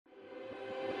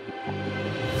Hallelujah,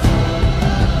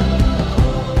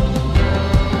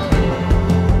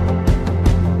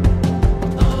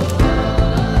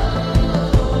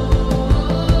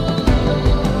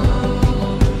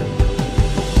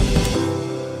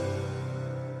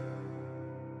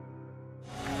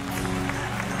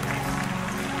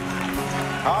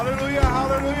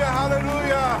 hallelujah,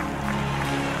 hallelujah.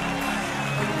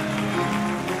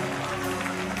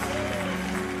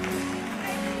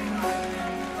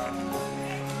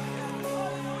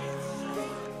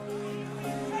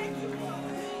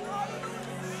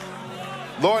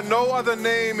 Lord, no other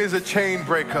name is a chain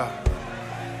breaker.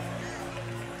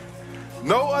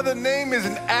 No other name is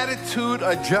an attitude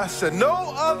adjuster.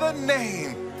 No other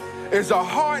name is a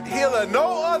heart healer.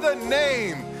 No other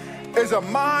name is a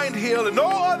mind healer. No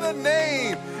other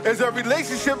name is a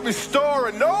relationship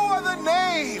restorer. No other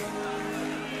name.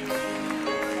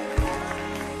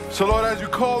 So Lord, as you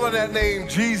call on that name,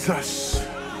 Jesus,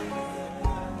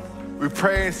 we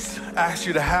pray and ask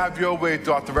you to have your way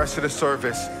throughout the rest of the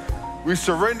service. We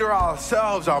surrender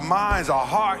ourselves, our minds, our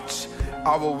hearts,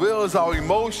 our wills, our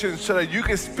emotions, so that you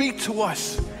can speak to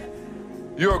us.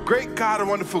 You're a great God, a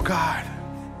wonderful God.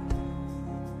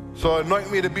 So anoint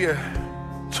me to be a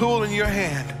tool in your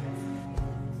hand,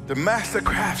 the master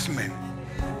craftsman.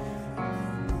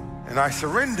 And I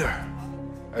surrender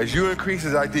as you increase,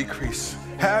 as I decrease.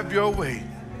 Have your way.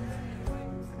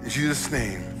 In Jesus'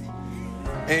 name,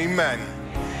 amen.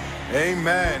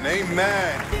 Amen,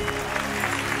 amen.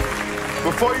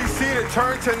 Before you see it,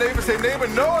 turn to your neighbor and say, neighbor,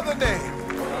 no other name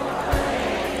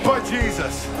but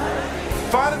Jesus.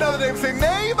 Find another neighbor and say,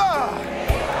 neighbor,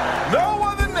 no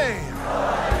other name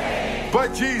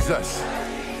but Jesus.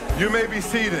 You may be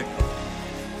seated.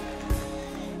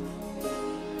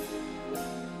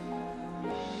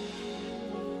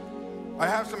 I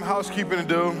have some housekeeping to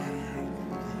do.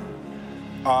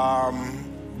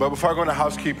 But before I go into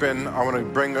housekeeping, I want to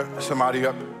bring somebody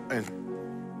up and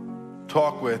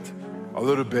talk with a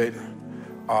little bit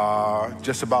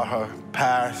just about her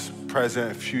past,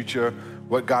 present, future,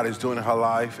 what God is doing in her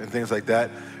life and things like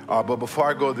that. But before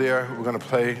I go there, we're going to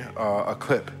play a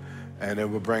clip, and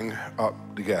then we'll bring up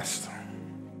the guest.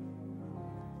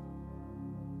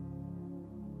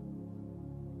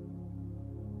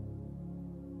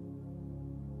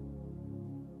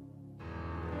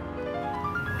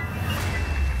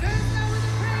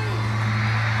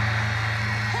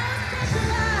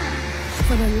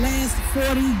 For the last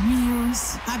 40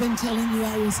 years, I've been telling you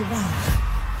I will survive.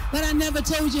 But I never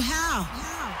told you how.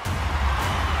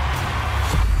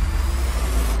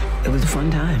 It was a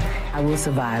fun time. I Will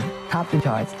Survive topped the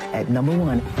charts at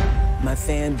 #1. My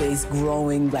fan base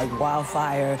growing like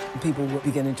wildfire. People were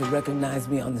beginning to recognize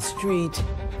me on the street.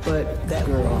 But that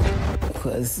girl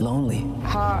was lonely.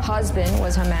 Her husband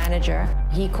was her manager.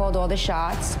 He called all the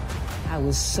shots. I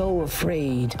was so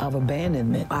afraid of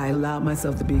abandonment. I allowed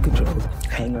myself to be controlled.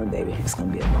 Hang on, baby. It's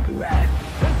gonna be a bumpy ride.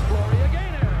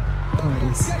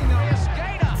 Parties.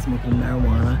 Smoking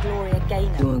marijuana.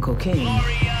 Doing cocaine.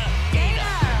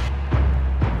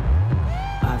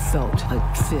 I felt a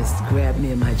fist grab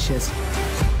me in my chest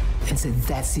and said,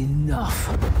 that's enough.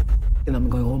 And I'm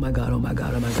going, oh my God, oh my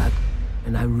God, oh my God.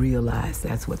 And I realized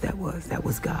that's what that was. That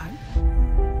was God.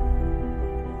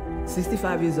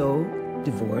 65 years old,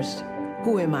 divorced.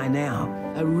 Who am I now?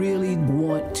 I really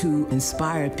want to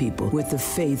inspire people with the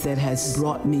faith that has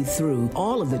brought me through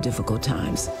all of the difficult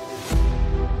times.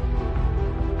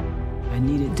 I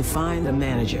needed to find a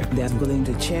manager that's willing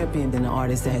to champion an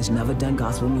artist that has never done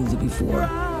gospel music before.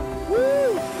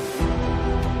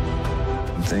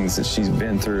 Things that she's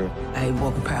been through. I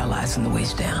woke up paralyzed from the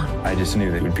waist down. I just knew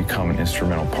that it would become an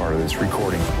instrumental part of this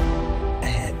recording. I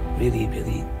had really,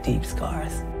 really deep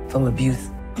scars from abuse.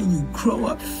 And you grow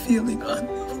up feeling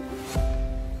unloved.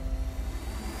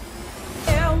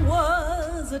 There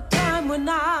was a time when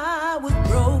I was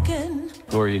broken.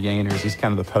 Gloria Gaynor, she's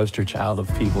kind of the poster child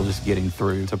of people just getting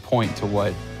through. To point to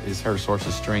what is her source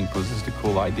of strength was just a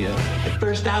cool idea. At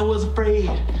first I was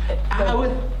afraid. I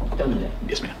would... Don't do that.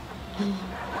 Yes, ma'am.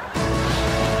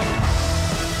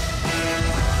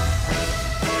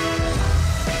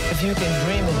 If you can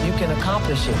dream it, you can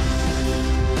accomplish it.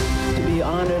 To be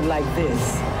honored like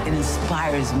this, it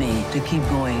inspires me to keep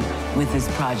going with this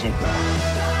project.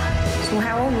 So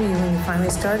how old were you when you finally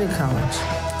started college?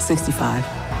 65.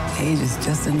 Age is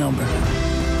just a number.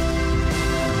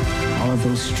 All of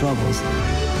those struggles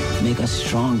make us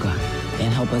stronger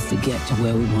and help us to get to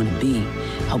where we want to be,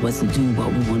 help us to do what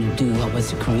we want to do, help us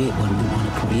to create what we want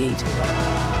to create,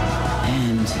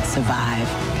 and survive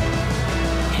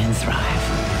and thrive.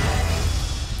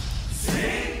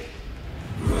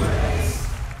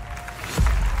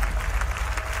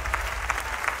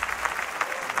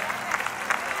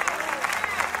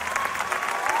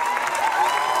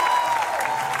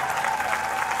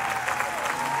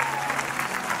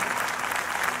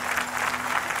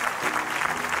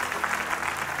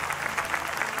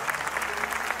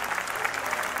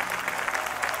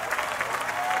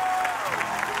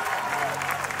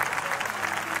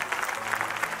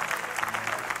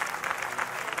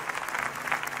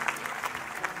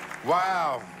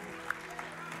 Wow.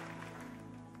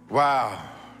 Wow.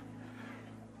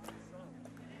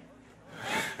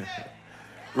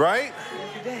 Right?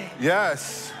 Every day.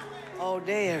 Yes. All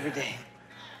day, every day.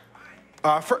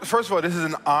 First of all, this is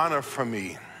an honor for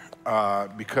me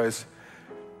because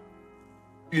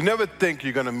you never think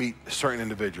you're going to meet certain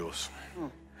individuals.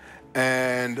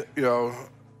 And, you know,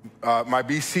 my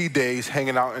BC days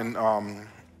hanging out and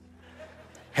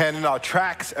handing out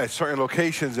tracts at certain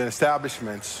locations and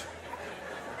establishments.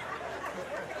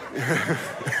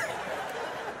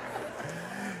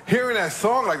 Hearing that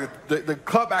song, like the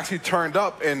club actually turned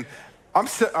up, and I'm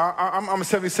a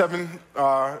 77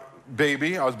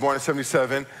 baby. I was born in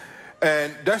 77,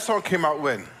 and that song came out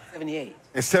when? 78.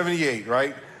 In 78,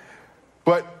 right?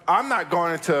 But I'm not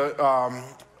going into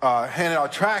handing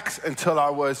out tracts until I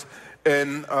was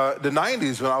in the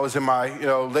 90s, when I was in my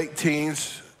late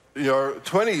teens,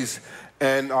 20s,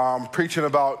 and preaching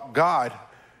about God.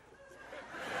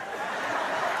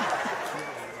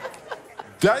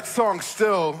 That song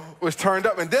still was turned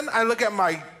up. And then I look at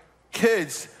my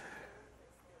kids,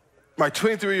 my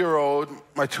 23-year-old,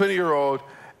 my 20-year-old,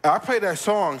 and I play that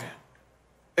song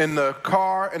in the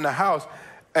car, in the house,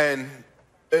 and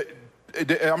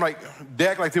I'm like, they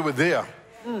act like they were there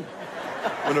when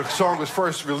the song was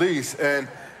first released. And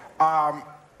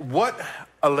what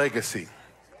a legacy.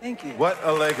 Thank you. What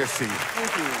a legacy.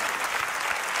 Thank you.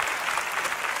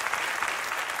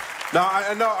 Now,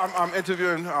 I know I'm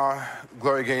interviewing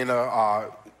Gloria Gaynor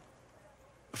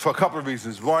for a couple of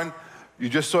reasons. One, you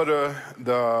just saw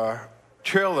the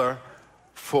trailer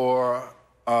for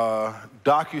a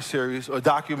docuseries or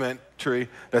documentary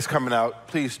that's coming out.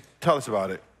 Please tell us about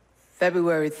it.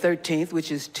 February 13th, which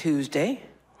is Tuesday,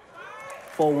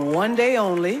 for one day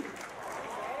only,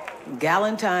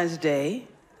 Galentine's Day.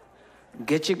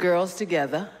 Get your girls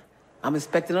together. I'm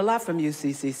expecting a lot from you,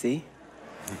 CCC.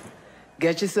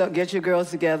 Get your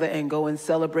girls together and go and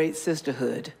celebrate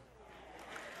sisterhood,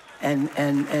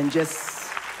 and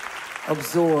just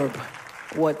absorb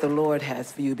what the Lord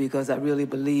has for you, because I really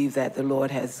believe that the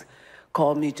Lord has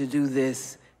called me to do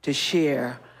this, to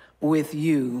share with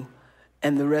you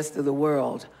and the rest of the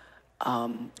world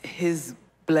His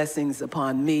blessings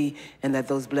upon me, and that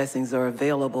those blessings are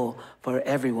available for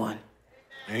everyone.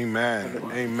 Amen.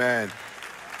 Everyone. Amen.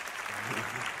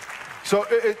 So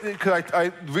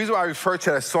the reason why I refer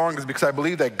to that song is because I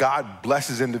believe that God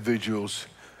blesses individuals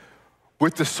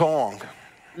with the song,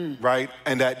 right?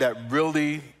 And that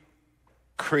really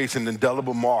creates an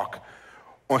indelible mark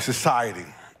on society,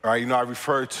 right? You know, I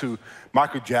refer to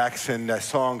Michael Jackson, that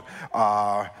song,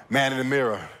 Man in the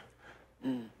Mirror.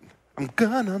 I'm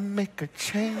gonna make a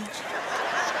change.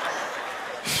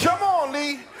 Come on,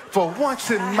 Lee, for once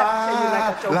in my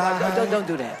life. Don't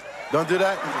do that. Don't do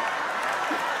that?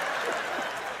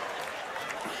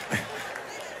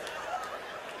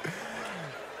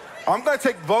 I'm gonna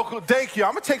take thank you.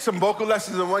 I'm gonna take some vocal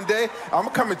lessons in one day. I'm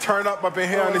gonna come and turn up in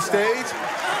here on the stage.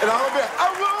 And I'm gonna be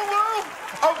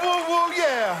like, woo,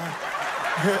 yeah.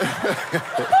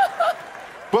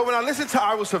 But when I listen to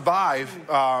I Will Survive,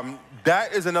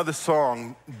 that is another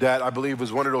song that I believe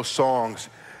was one of those songs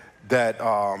that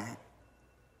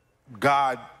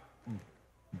God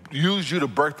used you to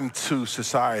birth into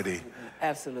society.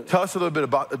 Absolutely. Tell us a little bit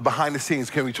about behind the scenes.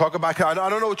 Can we talk about, I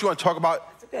don't know what you want to talk about.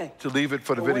 Okay. To leave it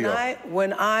for the video.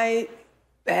 When I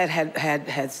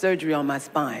had surgery on my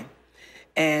spine,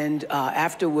 and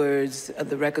afterwards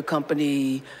the record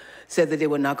company said that they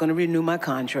were not going to renew my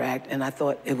contract, and I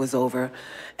thought it was over,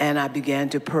 and I began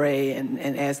to pray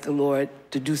and ask the Lord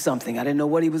to do something. I didn't know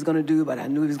what He was going to do, but I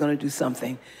knew He was going to do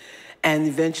something. And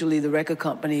eventually the record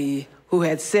company, who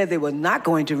had said they were not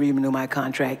going to renew my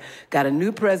contract, got a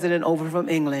new president over from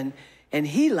England. And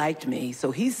he liked me,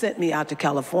 so he sent me out to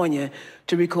California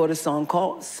to record a song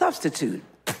called Substitute.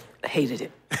 Hated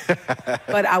it.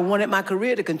 But I wanted my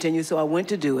career to continue, so I went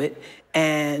to do it.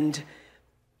 And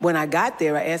when I got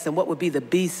there, I asked them what would be the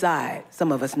B-side.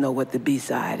 Some of us know what the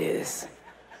B-side is.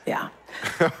 Yeah.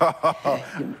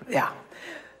 Yeah.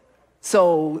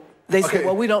 So they said,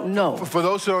 well, we don't know. For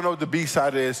those who don't know what the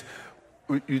B-side is,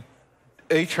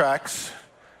 8 tracks,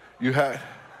 you had...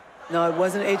 No, it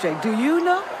wasn't 8-track. Do you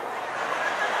know?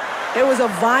 It was a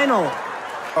vinyl.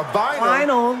 A vinyl?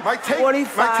 Vinyl, my tape,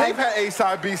 45. My tape had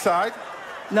A-side, B-side.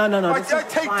 No. My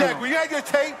tape deck, when you had your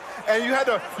tape and you had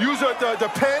to use the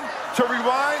pen to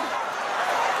rewind.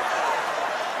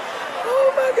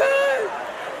 Oh, my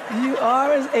God. You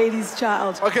are an 80s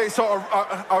child. Okay, so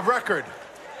a record.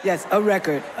 Yes, a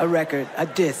record, a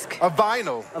disc. A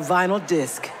vinyl. A vinyl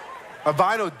disc. A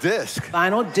vinyl disc.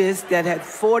 Vinyl disc that had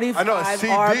 45. I know, a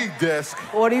CD disc.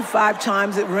 45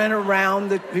 times it ran around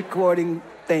the recording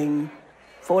thing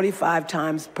 45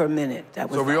 times per minute. That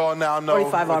was so we all now know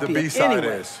what RPM. the B-side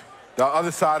anyway, is. The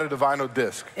other side of the vinyl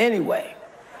disc. Anyway,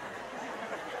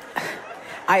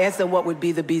 I asked them what would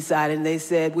be the B-side, and they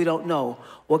said, we don't know.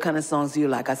 What kind of songs do you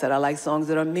like? I said, I like songs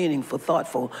that are meaningful,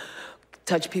 thoughtful,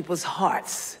 touch people's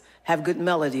hearts, have good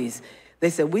melodies. They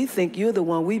said, we think you're the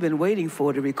one we've been waiting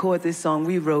for to record this song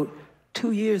we wrote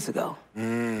 2 years ago.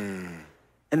 And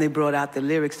they brought out the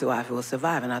lyrics to I Will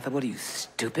Survive, and I thought, what are you,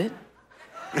 stupid?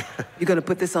 You're gonna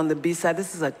put this on the B-side?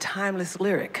 This is a timeless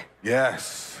lyric.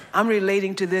 Yes. I'm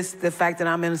relating to this, the fact that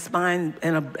I'm in a spine,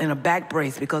 in a back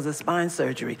brace because of spine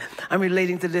surgery. I'm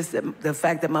relating to this, the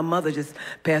fact that my mother just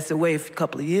passed away a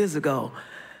couple of years ago.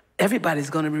 Everybody's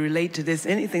gonna relate to this,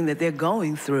 anything that they're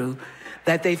going through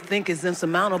that they think is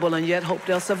insurmountable and yet hope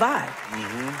they'll survive.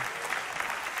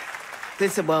 They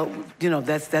said, well, you know,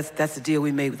 that's the deal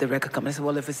we made with the record company. I said,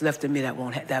 well, if it's left to me, that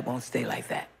won't stay like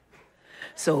that.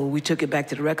 So we took it back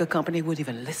to the record company, wouldn't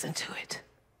even listen to it.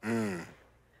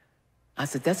 I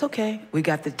said, that's okay. We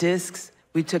got the discs.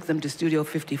 We took them to Studio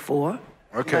 54.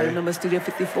 Okay. You remember Studio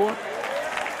 54?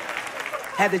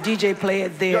 Had the DJ play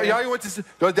it there. Y'all went to,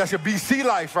 that's your BC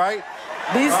life, right?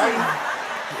 BC. Right?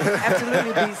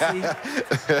 Absolutely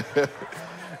BC.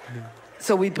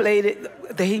 So we played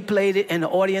it, he played it, and the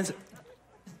audience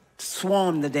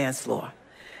swarmed the dance floor.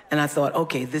 And I thought,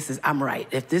 okay, I'm right.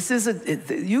 If this is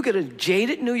you get a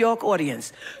jaded New York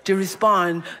audience to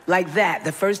respond like that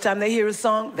the first time they hear a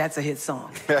song, that's a hit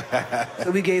song.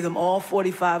 So we gave them all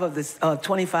 25 of the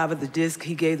 25 of the disc.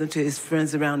 He gave them to his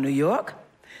friends around New York.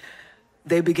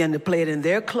 They began to play it in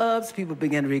their clubs. People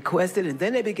began to request it, and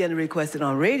then they began to request it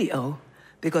on radio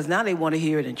because now they want to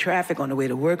hear it in traffic, on the way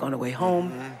to work, on the way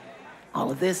home,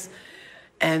 all of this.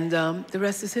 And the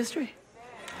rest is history.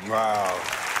 Wow.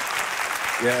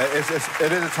 Yeah,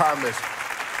 it is a timeless.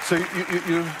 So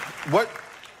what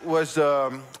was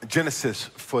genesis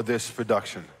for this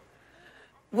production?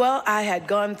 Well, I had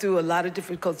gone through a lot of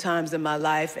difficult times in my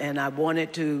life, and I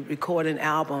wanted to record an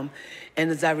album.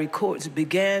 And as I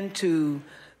began to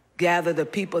gather the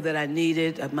people that I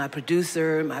needed, my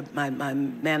producer, my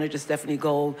manager, Stephanie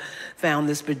Gold, found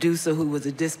this producer who was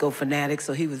a disco fanatic,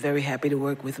 so he was very happy to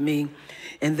work with me.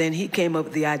 And then he came up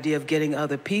with the idea of getting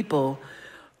other people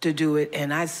to do it,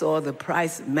 and I saw the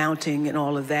price mounting and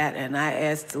all of that, and I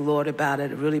asked the Lord about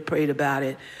it, I really prayed about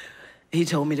it. He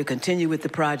told me to continue with the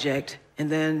project,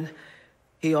 and then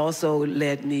he also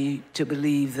led me to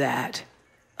believe that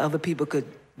other people could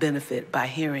benefit by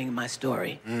hearing my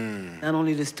story. Not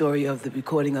only the story of the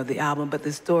recording of the album, but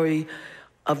the story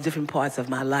of different parts of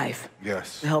my life.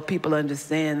 Yes. To help people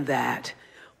understand that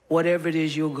whatever it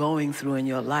is you're going through in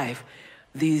your life,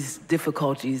 these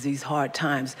difficulties, these hard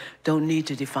times don't need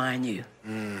to define you.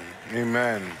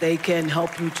 Amen. They can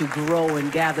help you to grow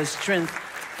and gather strength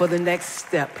for the next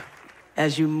step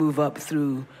as you move up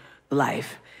through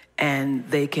life. And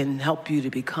they can help you to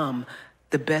become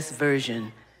the best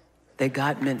version that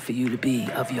God meant for you to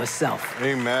be of yourself.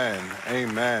 Amen.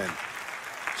 Amen.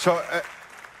 So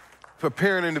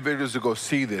preparing individuals to go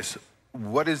see this,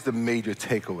 what is the major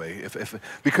takeaway?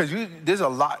 Because there's a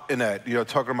lot in that,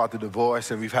 talking about the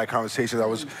divorce, and we've had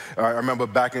conversations. I remember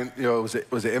back in, was it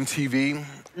MTV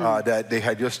that they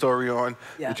had your story on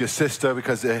with your sister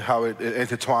because of how it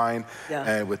intertwined.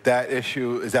 And with that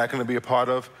issue, is that going to be a part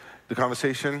of the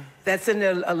conversation? That's in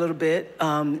there a little bit,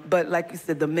 but like you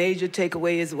said, the major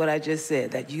takeaway is what I just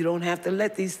said, that you don't have to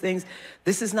let these things,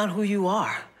 this is not who you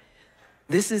are.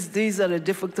 These are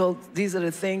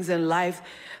the things in life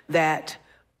that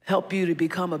help you to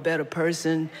become a better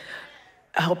person,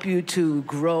 help you to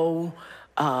grow,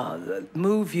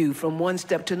 move you from one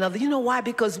step to another. You know why?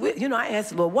 Because I asked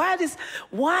the Lord,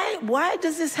 why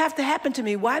does this have to happen to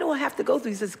me? Why do I have to go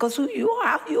through this? He says, because who you are,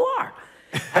 how you are.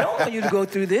 I don't want you to go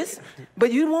through this,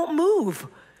 but you won't move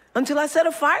until I set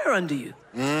a fire under you.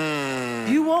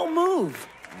 You won't move.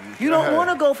 You don't want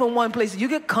to go from one place. You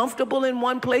get comfortable in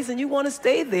one place and you want to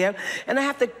stay there, and I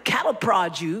have to cattle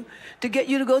prod you to get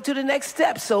you to go to the next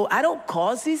step. So I don't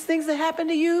cause these things to happen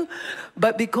to you,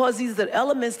 but because these are the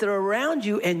elements that are around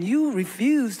you and you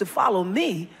refuse to follow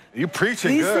me, you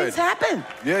preaching these good. Things happen.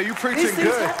 Yeah, you preaching these things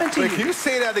good. Happen to you. Can you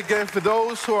say that again for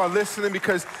those who are listening?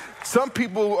 Because some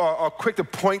people are quick to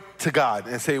point to God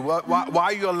and say, well, why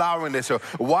are you allowing this? Or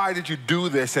why did you do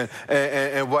this?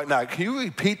 And whatnot. Can you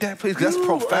repeat that, please? That's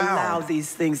profound. You allow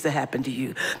these things to happen to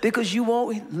you because you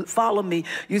won't follow me.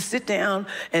 You sit down,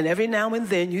 and every now and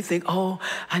then you think, oh,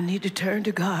 I need to turn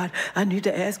to God. I need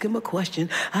to ask him a question.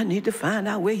 I need to find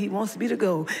out where he wants me to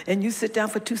go. And you sit down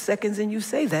for 2 seconds and you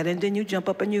say that, and then you jump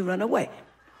up and you run away.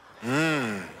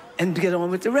 And get on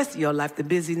with the rest of your life, the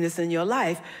busyness in your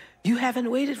life, you haven't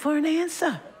waited for an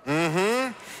answer.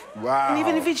 Mm-hmm. Wow. And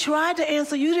even if he tried to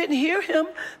answer, you didn't hear him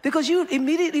because you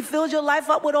immediately filled your life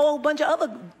up with a whole bunch of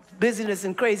other busyness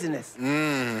and craziness. You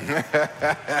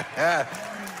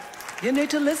need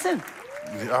to listen.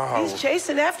 Oh. He's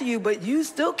chasing after you, but you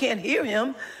still can't hear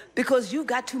him because you've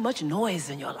got too much noise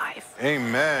in your life.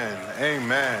 Amen.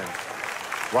 Amen.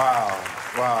 Wow.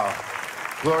 Wow.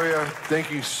 Gloria,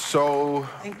 thank you so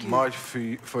much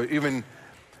for even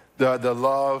the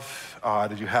love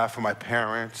that you have for my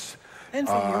parents. And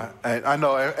for you. And I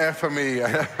know, and for me.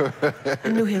 I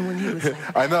knew him when he was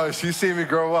like, I know, she seen me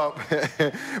grow up.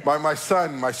 my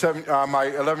son, my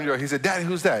 11-year-old, he said, Daddy,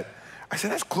 who's that? I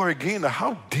said, that's Gloria Gaynor.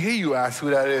 How dare you ask who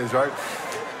that is, right?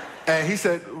 And he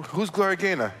said, who's Gloria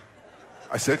Gaynor?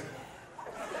 I said,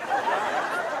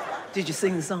 did you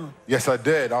sing the song? Yes, I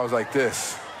did. I was like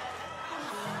this.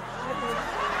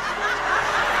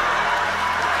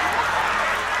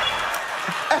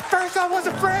 At first I was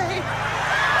afraid.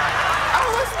 I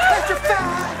was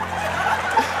petrified.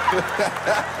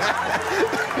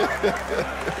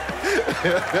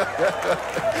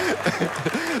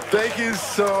 Thank you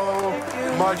so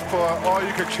much for all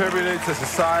you contributed to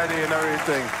society and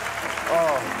everything.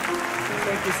 Oh.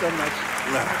 Thank you so much.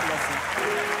 God bless you.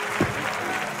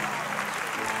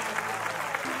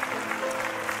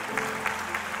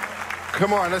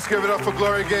 Come on, let's give it up for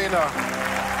Gloria Gaynor.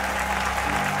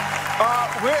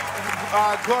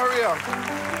 Gloria,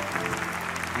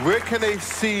 where can they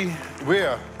see,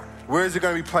 where is it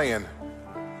going to be playing?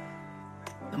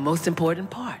 The most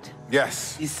important part.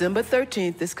 Yes. December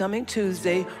 13th, this coming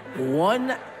Tuesday,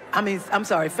 February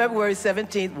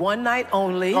 17th, one night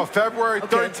only. Oh, February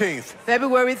 13th.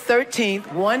 February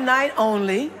 13th, one night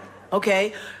only,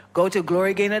 okay? Go to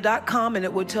GloriaGaynor.com and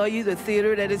it will tell you the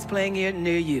theater that is playing here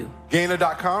near you.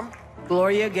 Gaynor.com?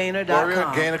 GloriaGaynor.com.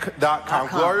 GloriaGaynor.com.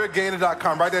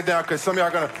 GloriaGaynor.com. Write that down because some of y'all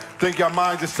are going to think your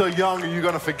minds are so young and you're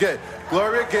going to forget.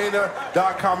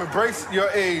 GloriaGaynor.com. Embrace your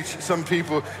age, some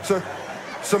people.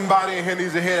 Somebody in here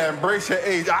needs to hear that. Embrace your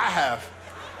age. I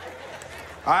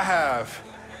have.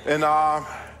 And I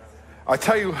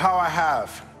tell you how I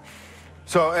have.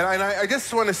 So, and I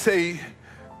just want to say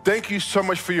thank you so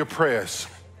much for your prayers.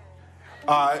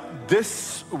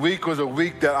 This week was a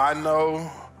week that I know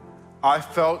I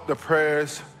felt the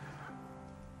prayers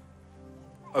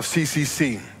of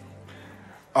CCC.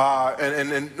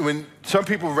 And when some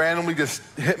people randomly just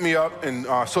hit me up in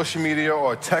social media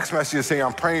or text messages saying,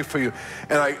 I'm praying for you.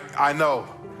 And I know,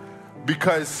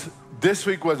 because this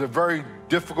week was a very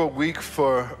difficult week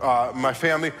for my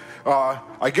family.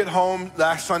 I get home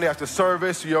last Sunday after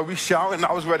service, we shouting,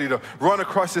 I was ready to run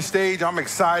across the stage. I'm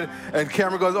excited. And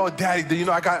Cameron goes, oh, Daddy, do you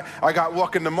know I got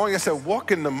walking pneumonia? I said,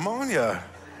 walking pneumonia?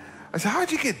 I said,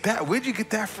 how'd you get that? Where'd you get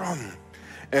that from?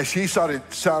 And she started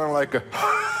sounding like a,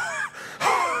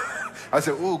 I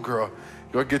said, ooh, girl,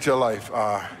 go get your life.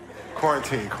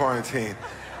 Quarantine.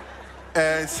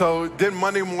 And so then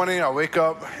Monday morning, I wake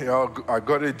up, I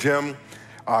go to the gym,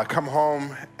 come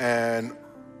home, and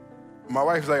my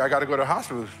wife's like, I got to go to the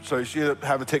hospital. So she ended up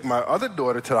having to take my other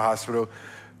daughter to the hospital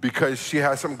because she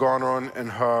had something going on in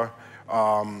her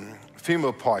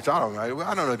female parts. I don't know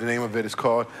what the name of it is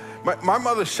called. My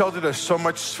mother sheltered us so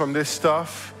much from this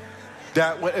stuff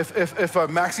that if a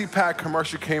Maxi Pack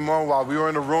commercial came on while we were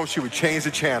in the room, she would change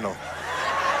the channel.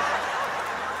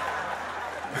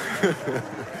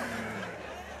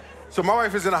 So my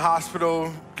wife is in the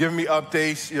hospital giving me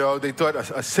updates. They thought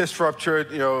a cyst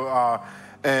ruptured,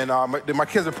 and my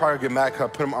kids are probably get mad because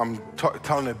I'm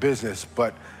telling their business.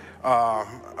 But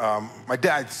my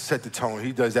dad set the tone.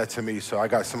 He does that to me, so I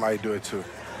got somebody to do it too.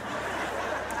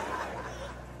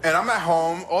 And I'm at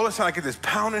home. All of a sudden, I get this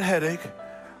pounding headache.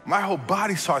 My whole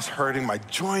body starts hurting, my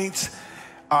joints.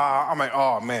 I'm like,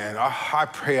 oh man, I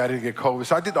pray I didn't get COVID.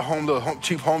 So I did the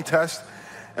cheap home test,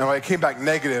 and when I came back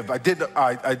negative,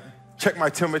 I checked my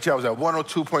temperature. I was at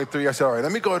 102.3. I said, all right,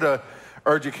 let me go to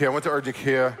urgent care. I went to urgent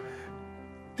care.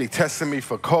 They tested me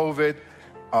for COVID,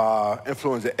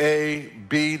 influenza A,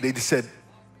 B. They just said,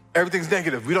 everything's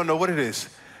negative. We don't know what it is.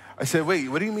 I said, wait,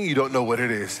 what do you mean you don't know what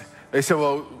it is? They said,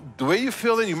 well, the way you're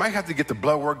feeling, you might have to get the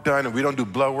blood work done, and we don't do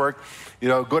blood work.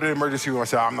 Go to the emergency room. I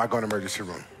said, I'm not going to the emergency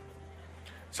room.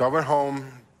 So I went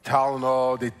home,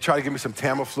 Tylenol. They tried to give me some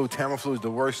Tamiflu. Tamiflu is the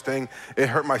worst thing. It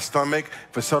hurt my stomach.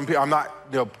 For some people, I'm not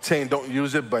saying don't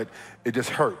use it, but it just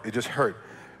hurt. It just hurt.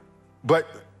 But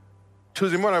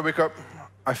Tuesday morning, I wake up,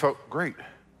 I felt great.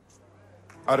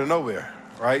 Out of nowhere,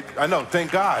 right? I know,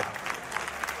 thank God.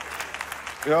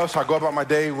 So I go about my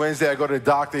day. Wednesday, I go to the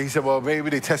doctor. He said, well, maybe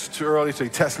they tested too early, so he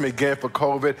tested me again for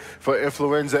COVID, for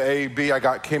influenza A, B.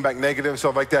 I came back negative and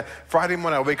stuff like that. Friday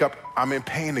morning, I wake up, I'm in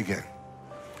pain again.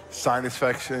 sinus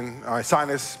infection,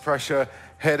 sinus pressure,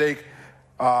 headache.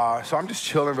 So I'm just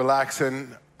chilling,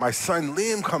 relaxing. My son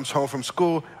Liam comes home from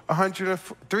school,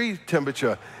 103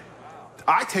 temperature.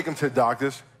 I take him to the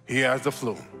doctors. He has the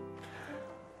flu.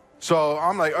 So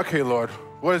I'm like, okay, Lord,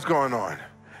 what is going on?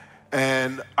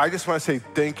 And I just want to say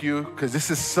thank you, because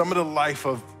this is some of the life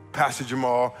of Pastor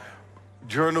Jamaal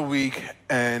during the week,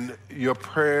 and your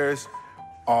prayers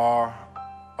are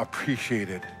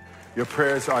appreciated. Your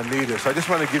prayers are needed. So I just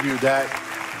want to give you that.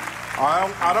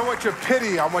 I don't want your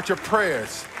pity, I want your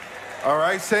prayers. All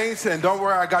right, saints? And don't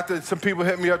worry, I got some people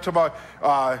hit me up to about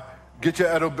get your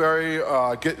elderberry,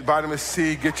 get vitamin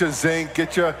C, get your zinc,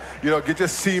 get your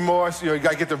sea moss. You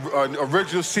gotta get the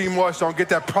original sea moss. Don't get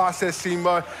that processed sea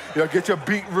moss. Get your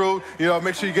beetroot.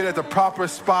 Make sure you get it at the proper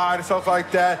spot and stuff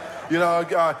like that.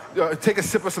 Take a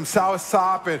sip of some sour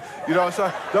sop, and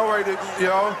so don't worry.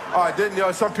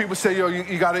 Then some people say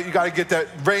you gotta get that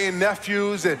Ray and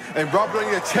Nephews and rub it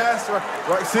on your chest.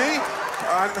 Right? See?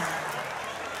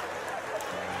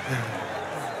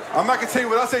 I'm not going to tell you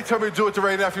what else they told me to do with the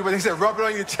Ray Nephew, but they said rub it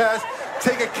on your chest,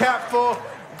 take a capful.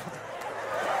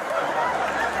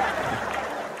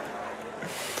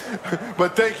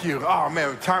 But thank you. Oh,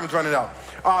 man, time is running out.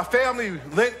 Family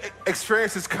Lent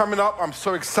experience is coming up. I'm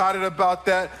so excited about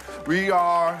that. We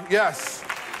are, yes.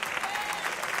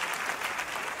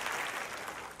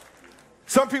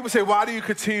 Some people say, why do you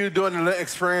continue doing the Lent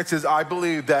experiences? I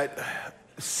believe that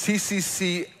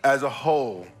CCC as a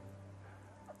whole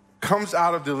comes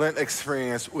out of the Lent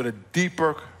experience with a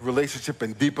deeper relationship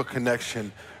and deeper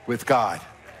connection with God,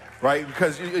 right?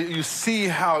 Because you see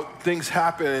how things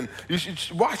happen, and you should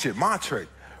watch it, monitor it.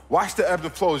 Watch the ebbs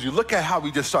and flows. You look at how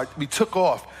we took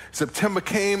off. September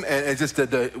came, and just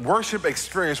the worship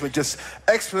experience went just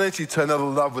exponentially to another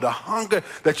level. The hunger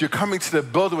that you're coming to the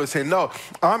building with, saying, no,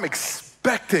 I'm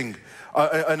expecting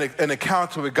an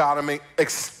encounter with God. I'm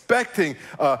expecting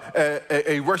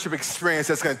a worship experience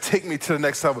that's going to take me to the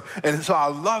next level. And so I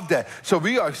love that. So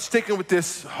we are sticking with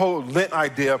this whole Lent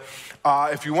idea.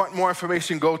 If you want more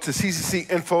information, go to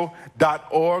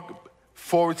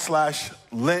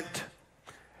CCCINFO.org/Lent.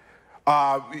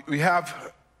 I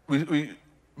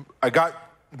got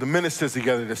the ministers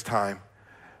together this time,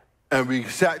 and we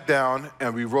sat down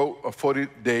and we wrote a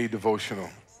 40-day devotional.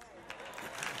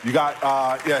 You got,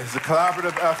 it's a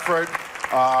collaborative effort.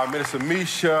 Minister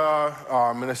Misha,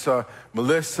 Minister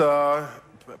Melissa,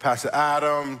 Pastor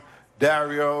Adam,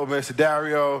 Minister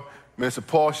Dario, Minister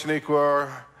Paul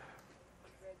Shaniqua.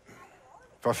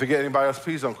 If I forget anybody else,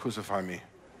 please don't crucify me.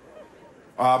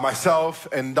 Myself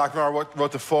and Dr. Mara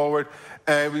wrote the forward,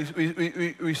 and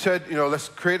we said, let's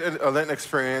create a Lent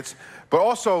experience, but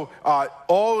also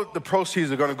all the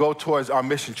proceeds are going to go towards our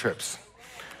mission trips.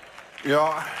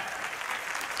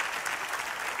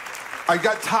 I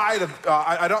got tired of,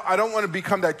 I don't want to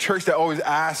become that church that always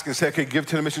asks and say, okay, give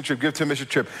to the mission trip, give to the mission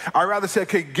trip. I'd rather say,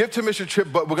 okay, give to the mission trip,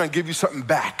 but we're going to give you something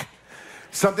back.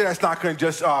 Something that's not going to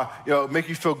just make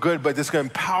you feel good, but that's going to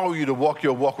empower you to walk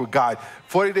your walk with God.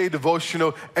 40-day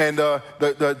devotional, and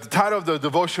the title of the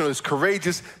devotional is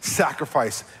Courageous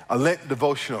Sacrifice, a Lent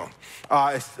devotional.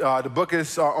 The book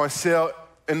is on sale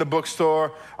in the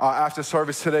bookstore after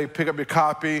service today. Pick up your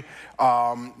copy.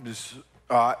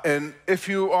 And if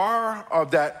you are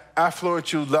of that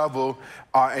affluential level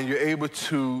and you're able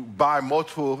to buy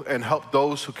multiple and help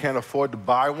those who can't afford to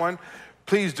buy one,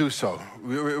 please do so.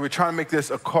 We're trying to make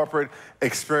this a corporate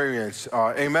experience.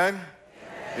 Amen?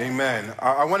 Amen.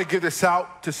 I want to give this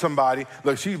out to somebody.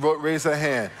 Look, she raised her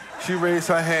hand. She raised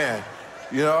her hand,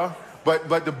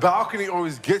 But the balcony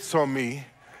always gets on me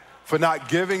for not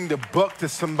giving the book to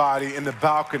somebody in the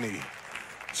balcony.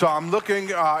 So I'm looking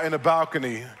in the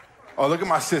balcony. Oh, look at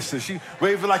my sister. She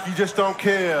waving like you just don't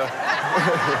care.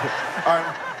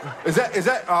 Is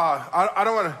that, I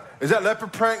don't want to, is that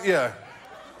leopard print? Yeah.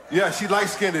 Yeah, she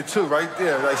light-skinned too, right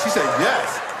there. Like, she said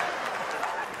yes.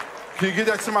 Can you get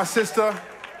that to my sister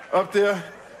up there?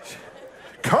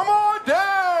 Come on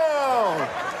down.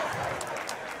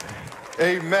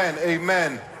 Amen,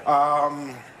 amen. All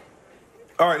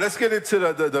right, let's get into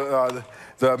the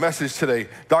message today.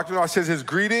 Dr. Noah says his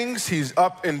greetings. He's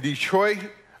up in Detroit.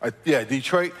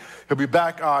 Detroit. He'll be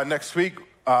back next week.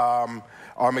 I'm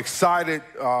excited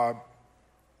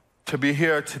to be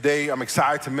here today. I'm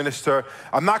excited to minister.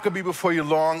 I'm not going to be before you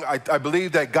long. I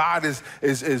believe that God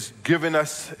is giving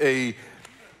us a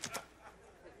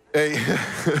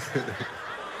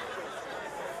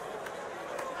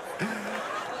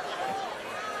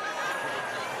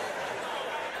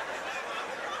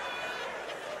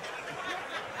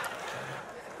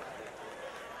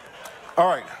all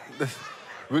right.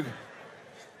 We're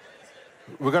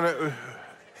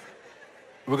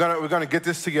We're gonna get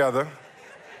this together.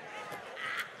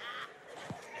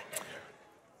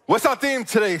 What's our theme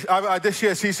today? This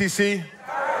year, CCC?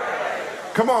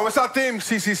 Courage. Come on, what's our theme,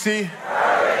 CCC?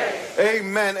 Courage.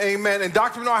 Amen, amen. And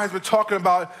Dr. Bernard has been talking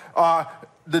about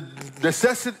the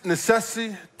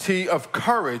necessity of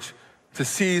courage to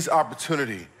seize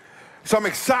opportunity. So I'm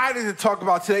excited to talk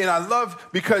about today, and I love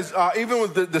because even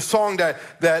with the song that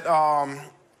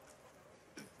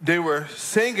they were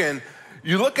singing,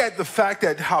 you look at the fact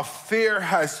that how fear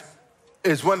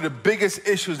is one of the biggest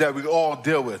issues that we all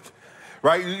deal with.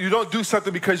 Right? You don't do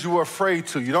something because you were afraid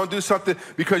to. You don't do something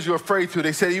because you're afraid to.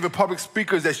 They said even public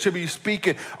speakers that should be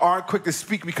speaking aren't quick to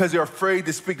speak because they're afraid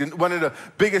to speak. One of the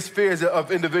biggest fears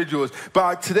of individuals.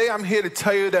 But today I'm here to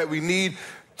tell you that we need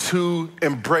to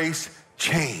embrace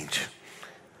change.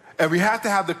 And we have to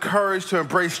have the courage to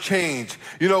embrace change.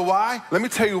 You know why? Let me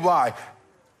tell you why.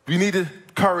 We need the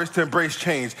courage to embrace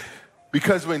change.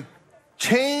 Because when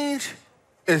change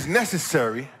is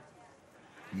necessary,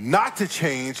 not to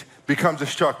change becomes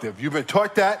destructive. You've been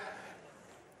taught that,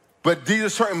 but these are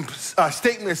certain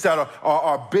statements that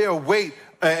are bear weight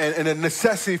and a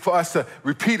necessity for us to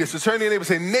repeat it. So turn to your neighbor and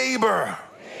say, neighbor.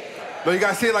 No, you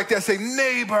gotta say it like that, say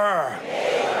neighbor.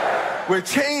 When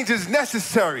change is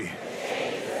necessary,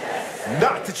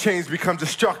 not to change becomes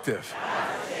destructive.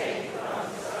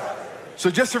 So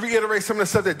just to reiterate some of the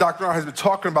stuff that Dr. Bernard has been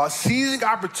talking about, seizing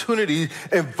opportunity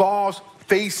involves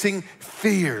facing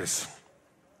fears,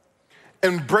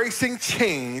 embracing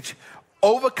change,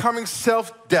 overcoming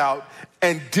self-doubt,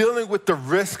 and dealing with the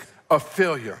risk of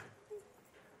failure.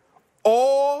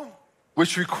 All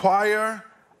which require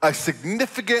a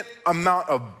significant amount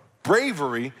of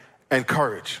bravery and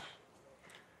courage.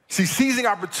 See, seizing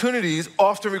opportunities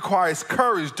often requires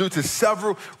courage due to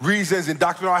several reasons, and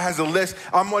Dr. Bernard has a list.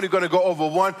 I'm only going to go over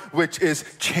one, which is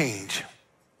change.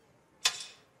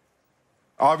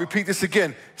 I'll repeat this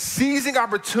again. Seizing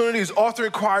opportunities often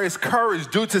requires courage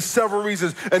due to several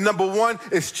reasons, and number one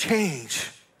is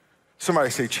change. Somebody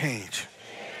say change.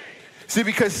 See,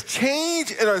 because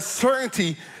change and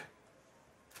uncertainty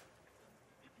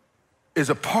is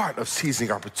a part of seizing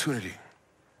opportunity.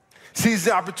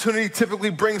 Seizing opportunity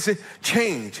typically brings in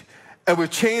change. And with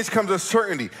change comes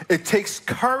uncertainty. It takes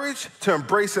courage to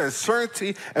embrace the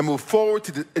uncertainty and move forward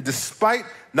despite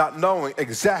not knowing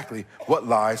exactly what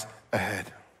lies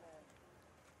ahead.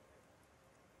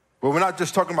 But we're not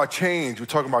just talking about change, we're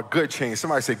talking about good change.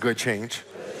 Somebody say good change.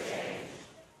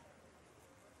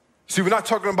 See, we're not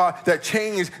talking about that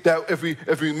change that if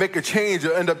we make a change,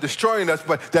 it'll end up destroying us,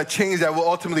 but that change that will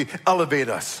ultimately elevate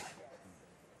us.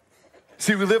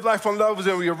 See, we live life on levels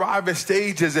and we arrive at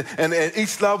stages, and at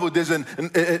each level there's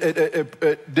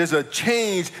a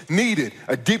change needed,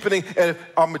 a deepening of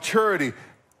our maturity,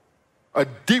 a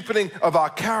deepening of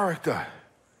our character.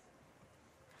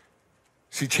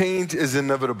 See, change is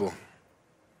inevitable.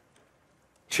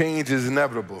 Change is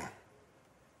inevitable.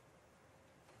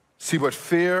 See, but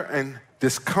fear and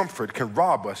discomfort can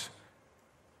rob us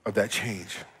of that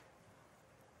change.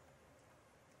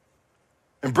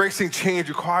 Embracing change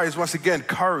requires, once again,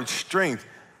 courage, strength,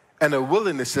 and a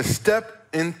willingness to step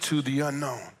into the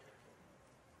unknown.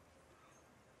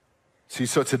 See,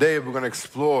 so today we're going to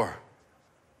explore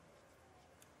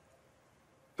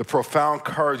the profound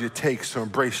courage it takes to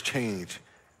embrace change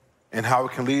and how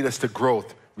it can lead us to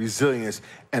growth, resilience,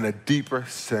 and a deeper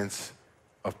sense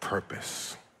of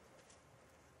purpose.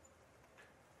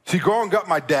 See, growing up,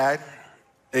 my dad,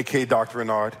 a.k.a. Dr.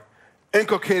 Bernard,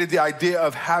 inculcated the idea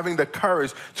of having the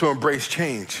courage to embrace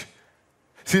change.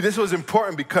 See, this was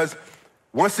important because,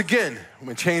 once again,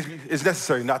 when change is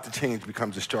necessary, not to change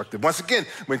becomes destructive. Once again,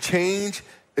 when change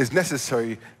is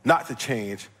necessary, not to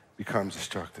change becomes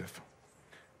destructive.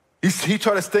 He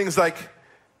taught us things like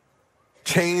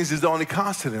change is the only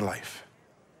constant in life.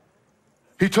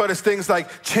 He taught us things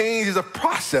like change is a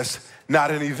process, not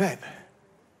an event.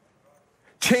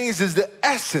 Change is the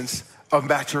essence of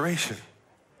maturation.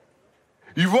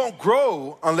 You won't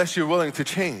grow unless you're willing to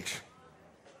change.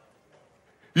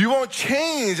 You won't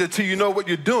change until you know what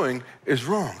you're doing is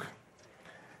wrong.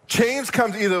 Change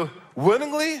comes either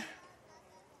willingly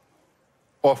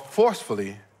or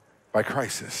forcefully by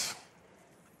crisis.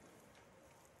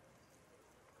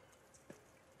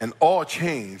 And all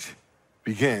change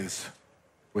begins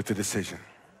with the decision.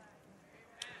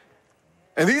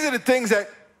 And these are the things that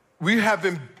we have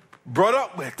been brought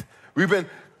up with. We've been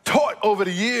taught over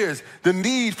the years the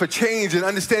need for change and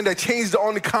understand that change is the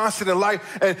only constant in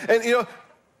life. And you know,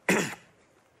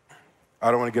 I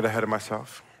don't want to get ahead of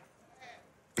myself.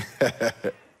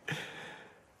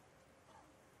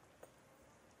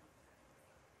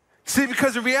 See,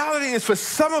 because the reality is for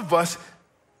some of us,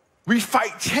 we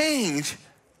fight change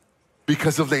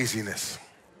because of laziness.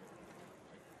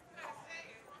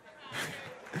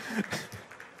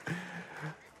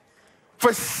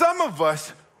 For some of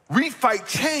us, we fight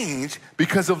change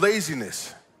because of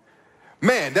laziness.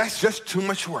 Man, that's just too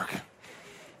much work.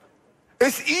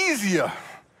 It's easier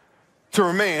to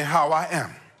remain how I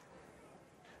am.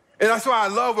 And that's why I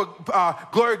love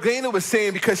what Gloria Gaynor was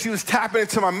saying, because she was tapping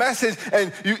into my message,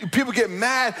 and people get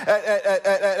mad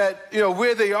at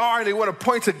where they are, and they want to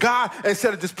point to God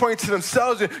instead of just pointing to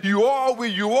themselves. And you are where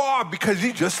you are because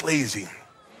you're just lazy.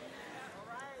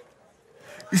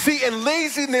 You see, and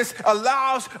laziness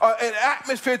allows an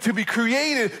atmosphere to be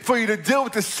created for you to deal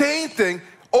with the same thing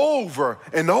over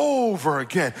and over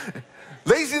again.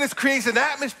 Laziness creates an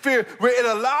atmosphere where it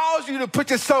allows you to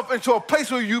put yourself into a place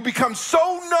where you become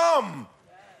so numb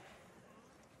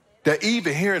that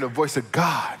even hearing the voice of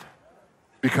God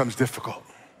becomes difficult.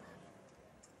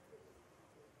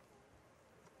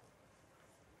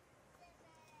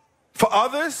 For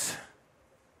others,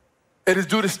 it is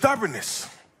due to stubbornness.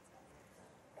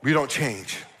 We don't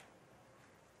change.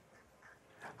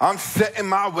 I'm set in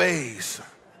my ways,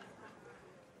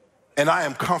 and I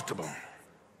am comfortable.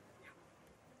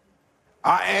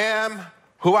 I am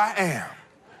who I am,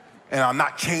 and I'm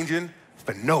not changing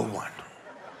for no one.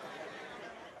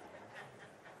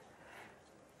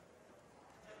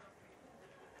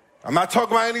 I'm not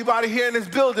talking about anybody here in this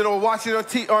building or watching on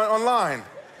online.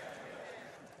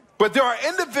 But there are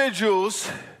individuals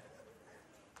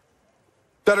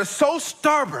that are so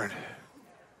stubborn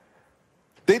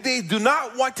that they do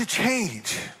not want to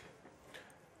change.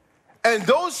 And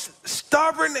those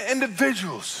stubborn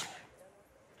individuals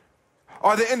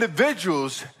are the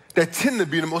individuals that tend to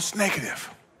be the most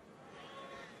negative.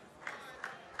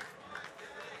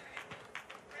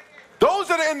 Those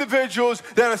are the individuals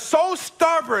that are so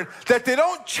stubborn that they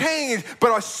don't change, but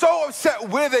are so upset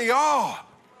where they are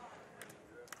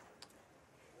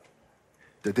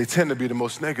that they tend to be the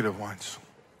most negative ones.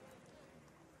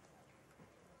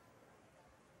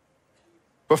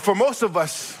 But for most of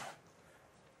us,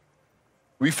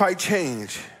 we fight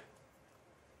change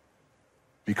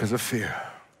because of fear.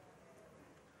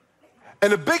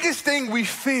 And the biggest thing we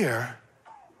fear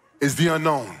is the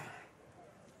unknown.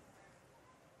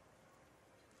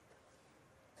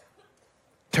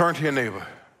 Turn to your neighbor.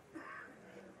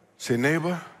 Say,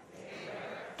 neighbor,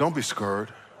 don't be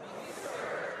scared.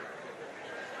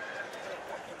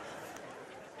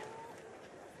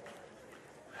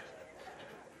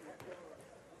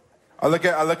 I look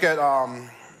at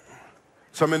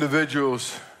some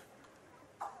individuals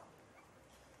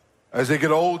as they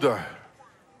get older,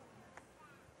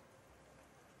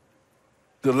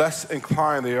 the less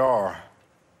inclined they are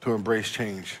to embrace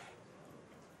change.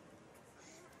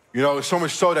 You know, so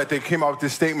much so that they came out with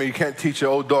this statement, you can't teach an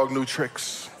old dog new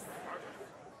tricks,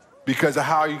 because of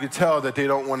how you can tell that they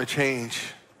don't want to change.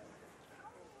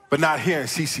 But not here in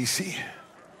CCC.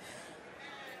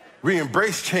 We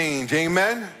embrace change,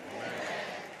 amen?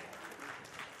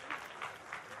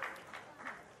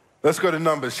 Let's go to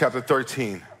Numbers chapter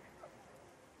 13.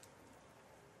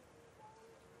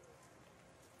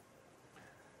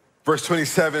 Verse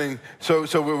 27, so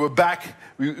we're back,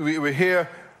 we're here.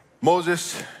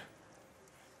 Moses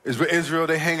is with Israel,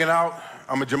 they're hanging out.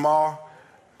 I'm a Jamaal.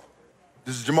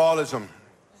 This is Jamaalism.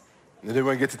 And then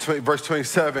we're gonna get to verse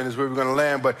 27 is where we're gonna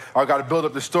land, but I gotta build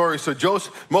up the story. So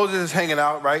Moses is hanging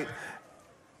out, right?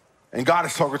 And God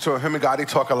is talking to him and God, they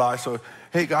talk a lot. So,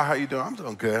 hey God, how you doing? I'm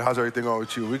doing good. How's everything going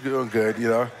with you? We're doing good, you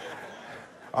know?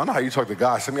 I don't know how you talk to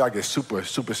God. Some of y'all get super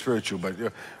spiritual, but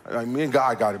me and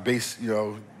God got a base, you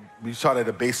know, we started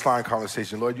a baseline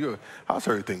conversation. Lord, how's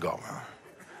everything going?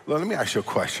 Lord, let me ask you a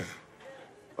question.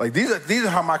 Like these are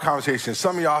how my conversations.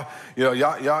 Some of y'all,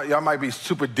 y'all might be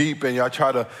super deep and y'all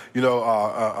try to,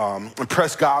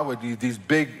 impress God with these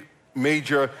big,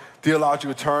 major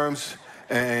theological terms,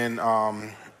 and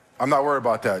I'm not worried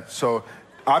about that. So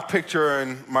I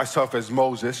picture myself as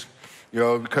Moses.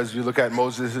 Because you look at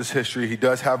Moses' history, he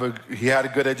had a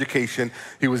good education.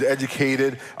 He was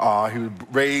educated. He was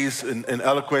raised in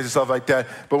eloquence and stuff like that.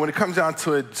 But when it comes down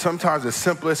to it, sometimes the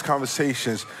simplest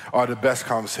conversations are the best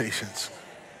conversations.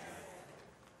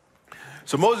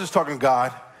 So Moses is talking to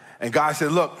God, and God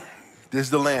said, look, this is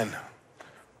the land.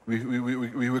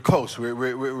 We were close.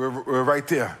 We're right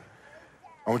there.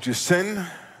 I want you to send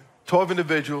 12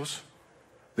 individuals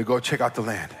to go check out the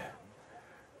land.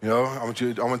 I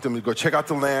want them to go check out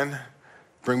the land,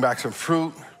 bring back some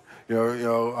fruit,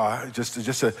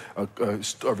 just a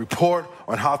report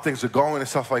on how things are going and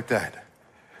stuff like that.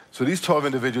 So these 12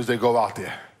 individuals, they go out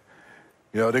there.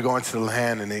 They go into the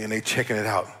land and they checking it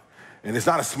out. And it's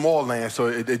not a small land, so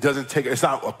it doesn't take, it's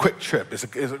not a quick trip. It's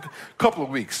a couple of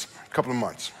weeks, a couple of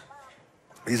months.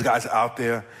 These guys are out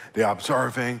there, they're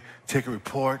observing, taking a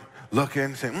report,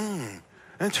 looking, saying,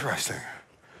 interesting.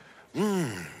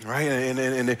 Right?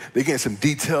 And they're getting some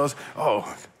details.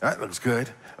 Oh, that looks good.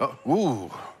 Oh,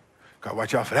 ooh, gotta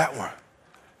watch out for that one.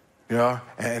 You know,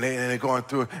 and they're going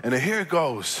through, and then here it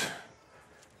goes.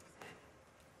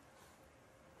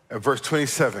 At verse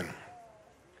 27,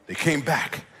 they came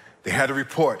back. They had a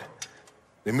report.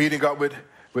 They're meeting up with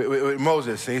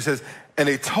Moses, and he says, and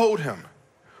they told him,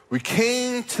 we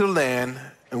came to the land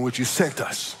in which you sent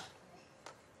us.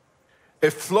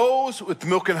 It flows with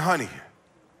milk and honey,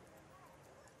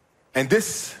 and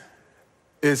this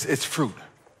is its fruit.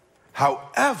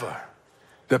 However,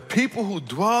 the people who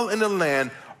dwell in the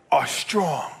land are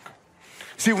strong.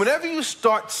 See, whenever you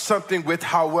start something with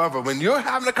however, when you're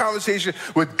having a conversation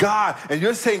with God and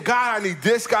you're saying, God, I need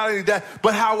this, God, I need that,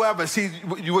 but however, see,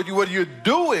 what you're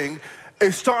doing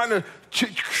is starting to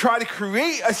try to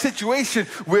create a situation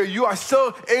where you are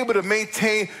still able to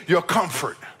maintain your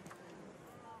comfort.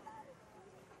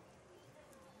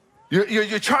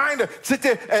 You're trying to sit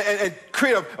there and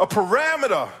create a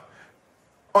parameter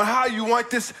on how you want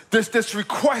this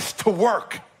request to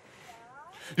work.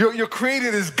 You're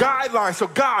creating this guideline. So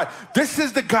God, this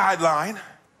is the guideline.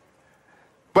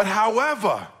 But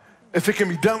however, if it can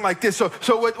be done like this.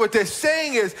 So what they're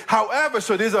saying is, however,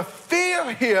 so there's a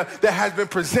fear here that has been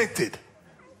presented.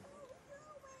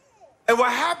 And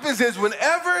what happens is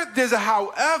whenever there's a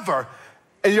however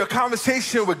in your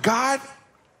conversation with God,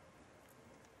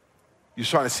 you're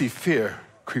starting to see fear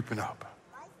creeping up.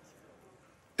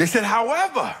 They said,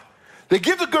 however, they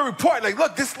give the good report, like,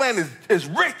 look, this land is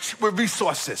rich with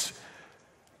resources.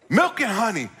 Milk and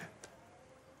honey,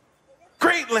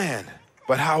 great land.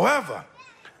 But however,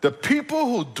 the people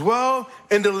who dwell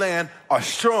in the land are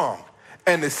strong,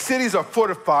 and the cities are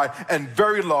fortified and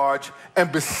very large.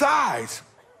 And besides,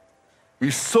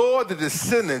 we saw the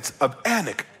descendants of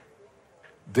Anak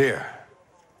there.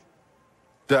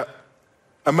 The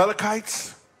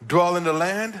Amalekites dwell in the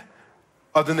land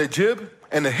of the Negib,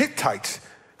 and the Hittites,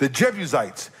 the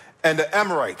Jebusites, and the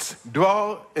Amorites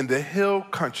dwell in the hill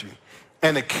country,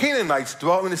 and the Canaanites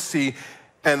dwell in the sea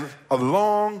and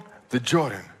along the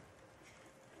Jordan.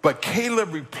 But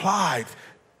Caleb replied,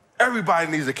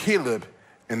 everybody needs a Caleb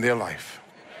in their life.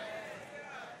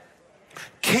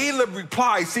 Caleb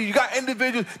replied, see, you got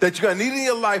individuals that you're gonna need in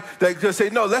your life that are gonna say,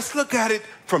 no, let's look at it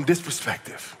from this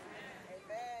perspective.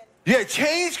 Yeah,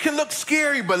 change can look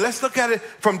scary, but let's look at it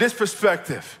from this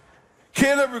perspective.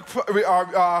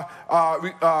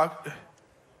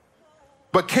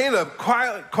 But Caleb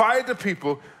quieted the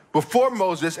people before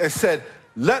Moses and said,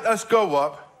 let us go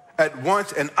up at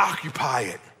once and occupy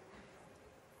it.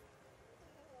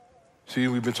 See,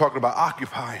 we've been talking about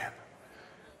occupying.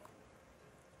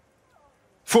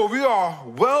 For we are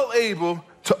well able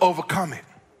to overcome it.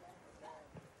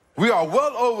 We are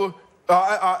well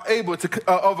able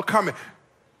to overcome it.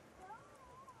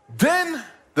 Then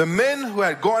the men who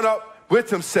had gone up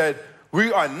with him said,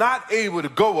 we are not able to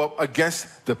go up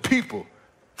against the people,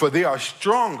 for they are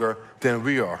stronger than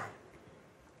we are.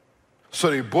 So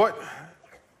they brought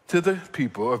to the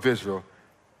people of Israel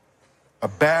a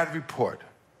bad report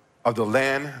of the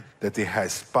land that they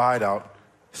had spied out,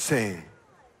 saying,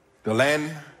 the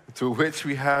land through which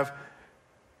we have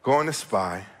gone to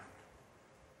spy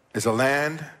is a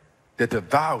land that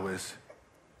devours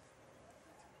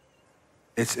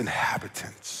its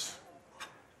inhabitants.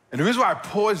 And the reason why I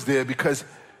paused there, because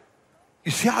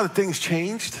you see how the things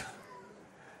changed?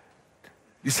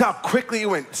 You see how quickly it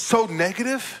went so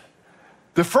negative?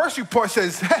 The first report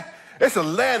says, hey, it's a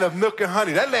land of milk and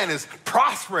honey. That land is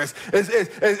prosperous.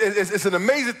 It's an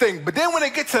amazing thing. But then when they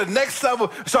get to the next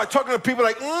level, start talking to people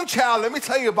like, child, let me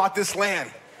tell you about this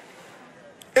land.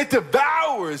 It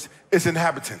devours its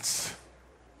inhabitants.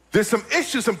 There's some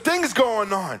issues, some things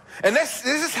going on. And this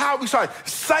is how we start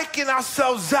psyching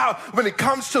ourselves out when it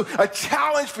comes to a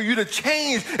challenge for you to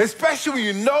change, especially when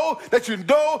you know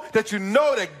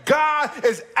that God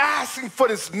is asking for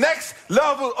this next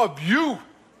level of you.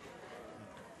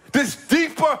 This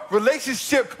deeper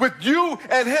relationship with you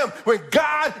and him, when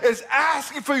God is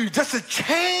asking for you just to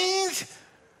change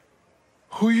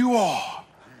who you are.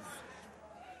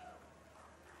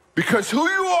 Because who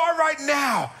you are right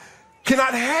now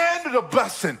cannot handle the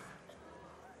blessing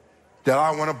that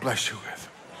I want to bless you with.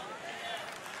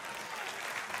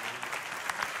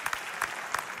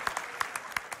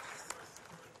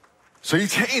 So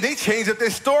they changed up their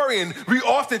story, and we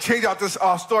often change out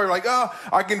our story like, oh,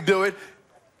 I can do it.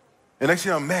 And next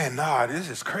thing you know, man, nah, this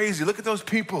is crazy. Look at those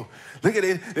people. Look at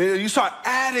it. You start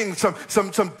adding some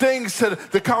things to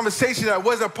the conversation that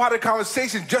wasn't a part of the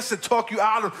conversation just to talk you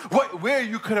out of where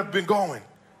you could have been going.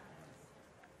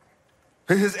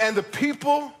 He says, and the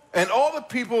people and all the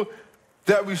people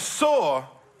that we saw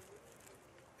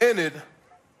in it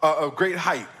of great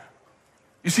height.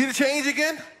 You see the change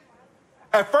again?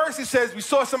 At first, he says, we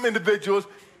saw some individuals,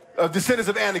 descendants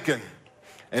of Anakim.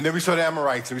 And then we saw the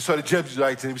Amorites, and we saw the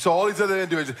Jebusites, and we saw all these other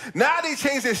individuals. Now they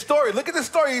changed their story. Look at the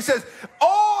story. He says,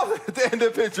 all the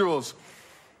individuals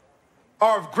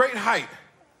are of great height.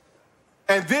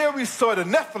 And there we saw the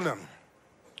Nephilim,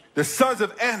 the sons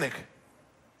of Anak,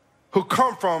 who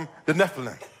come from the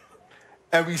Nephilim.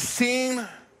 And we seem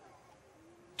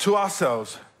to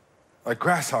ourselves like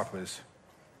grasshoppers,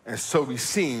 and so we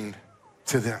seemed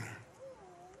to them.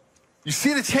 You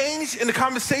see the change in the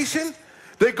conversation?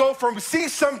 They go from we see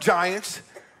some giants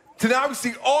to now we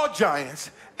see all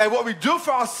giants. And what we do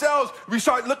for ourselves, we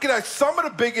start looking at some of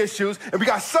the big issues, and we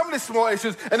got some of the small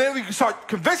issues, and then we start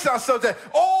convincing ourselves that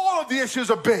all of the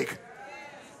issues are big.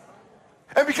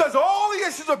 And because all the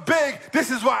issues are big,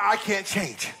 this is why I can't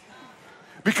change.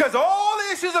 Because all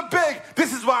the issues are big,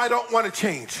 this is why I don't want to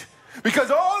change.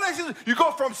 Because all the issues, you go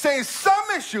from saying some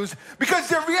issues, because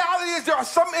the reality is there are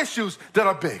some issues that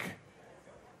are big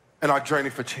and are journey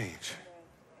for change.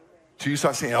 So you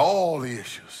start saying all the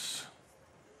issues.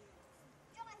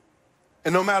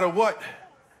 And no matter what,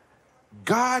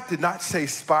 God did not say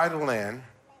spy the land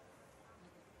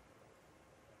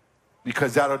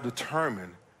because that'll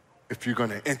determine if you're going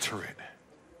to enter it.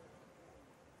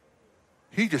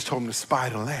 He just told him to spy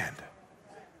the land.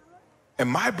 And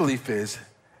my belief is,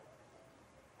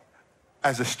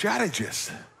 as a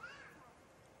strategist,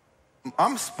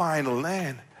 I'm spying the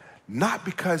land not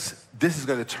because this is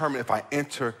going to determine if I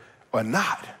enter or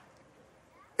not.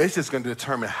 It's just going to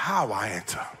determine how I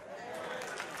enter.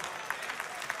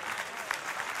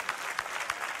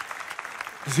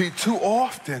 See, too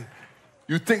often,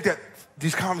 you think that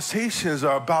these conversations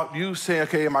are about you saying,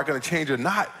 okay, am I going to change or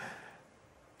not?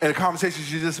 And the conversation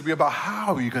should just be about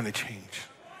how are you going to change?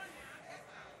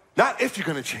 Not if you're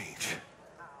going to change.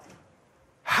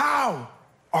 How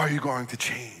are you going to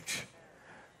change?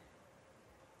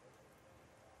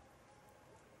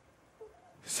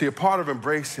 See, a part of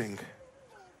embracing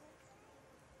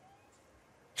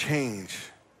change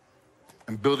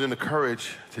and building the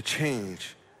courage to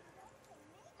change,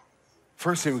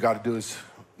 first thing we got to do is,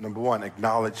 number one,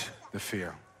 acknowledge the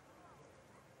fear.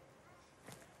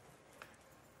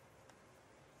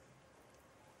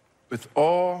 With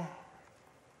all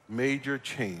major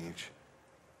change,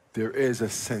 there is a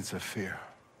sense of fear.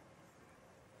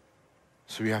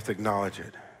 So we have to acknowledge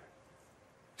it.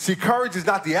 See, courage is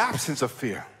not the absence of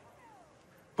fear,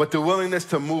 but the willingness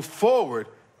to move forward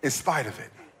in spite of it.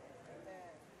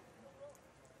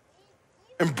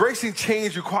 Embracing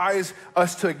change requires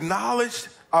us to acknowledge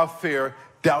our fear,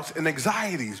 doubts, and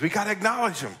anxieties. We got to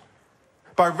acknowledge them.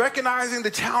 By recognizing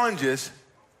the challenges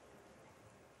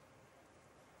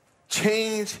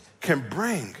change can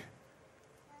bring,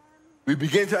 we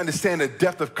begin to understand the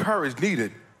depth of courage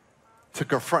needed to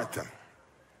confront them.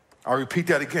 I'll repeat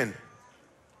that again.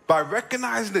 By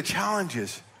recognizing the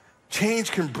challenges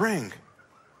change can bring,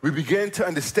 we begin to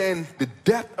understand the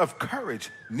depth of courage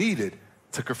needed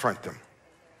to confront them.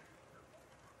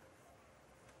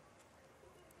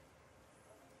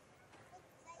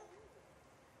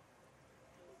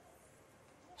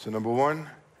 So number one,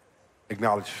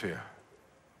 acknowledge fear.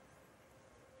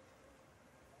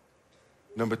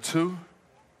 Number two,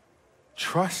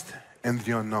 trust in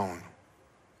the unknown.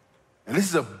 And this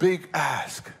is a big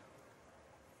ask.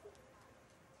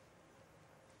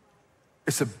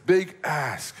 It's a big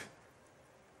ask.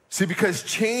 See, because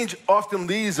change often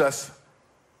leads us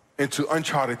into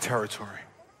uncharted territory,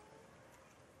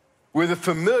 where the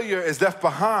familiar is left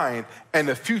behind and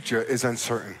the future is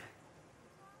uncertain.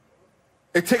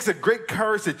 It takes a great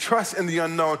courage to trust in the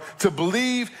unknown, to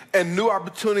believe in new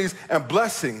opportunities and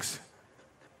blessings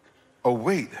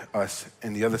await us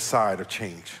in the other side of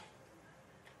change.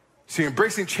 See,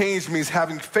 embracing change means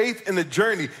having faith in the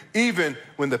journey even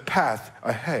when the path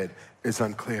ahead is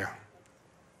unclear.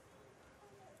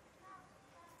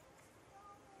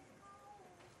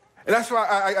 And that's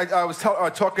why I was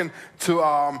talking to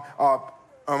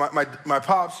my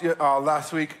pops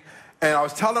last week, and I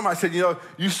was telling him, I said, you know,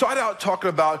 you started out talking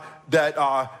about that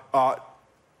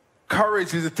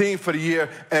courage is a theme for the year,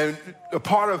 and a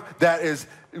part of that is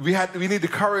we need the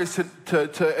courage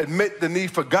to admit the need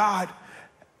for God.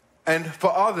 And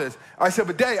for others, I said,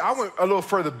 but Daddy, I went a little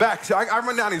further back. See, I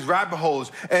run down these rabbit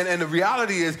holes, and the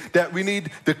reality is that we need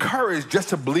the courage just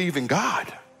to believe in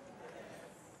God.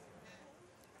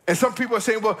 And some people are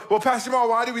saying, well, Pastor Jamaal,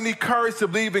 why do we need courage to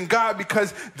believe in God?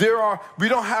 Because we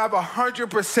don't have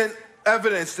 100%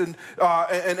 evidence in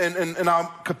our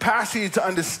capacity to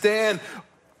understand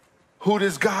who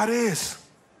this God is.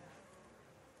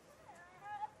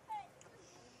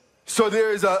 So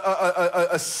there is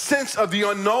a sense of the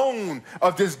unknown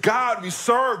of this God we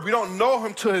serve. We don't know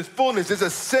him to his fullness. There's a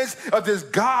sense of this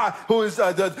God who is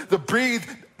the breathed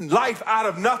life out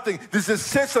of nothing. There's a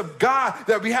sense of God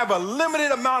that we have a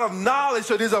limited amount of knowledge.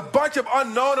 So there's a bunch of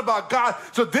unknown about God.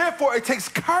 So therefore it takes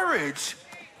courage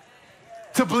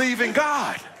to believe in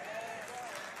God.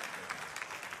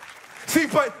 See,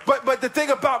 but the thing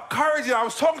about courage, and I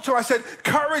was talking to her, I said,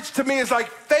 courage to me is like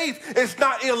faith. It's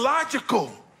not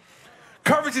illogical.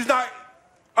 Courage is not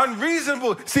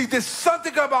unreasonable. See, there's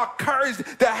something about courage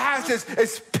that has this,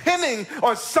 it's pinning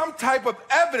on some type of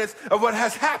evidence of what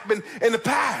has happened in the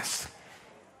past.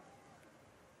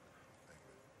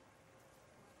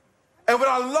 And what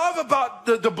I love about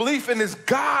the belief in this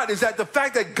God is that the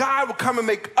fact that God will come and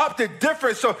make up the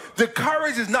difference. So the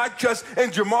courage is not just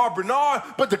in Jamaal Bernard,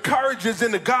 but the courage is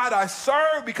in the God I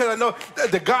serve, because I know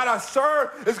that the God I serve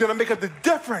is going to make up the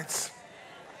difference.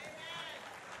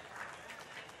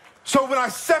 So when I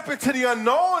step into the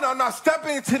unknown, I'm not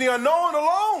stepping into the unknown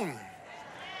alone.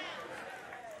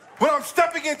 When I'm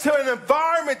stepping into an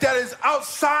environment that is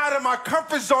outside of my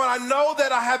comfort zone, I know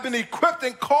that I have been equipped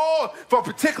and called for a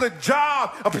particular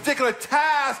job, a particular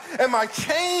task, and my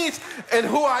change in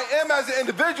who I am as an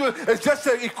individual is just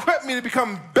to equip me to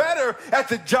become better at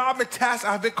the job and task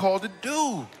I've been called to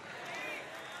do.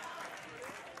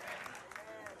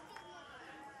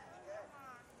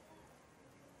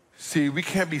 See, we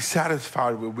can't be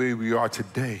satisfied with where we are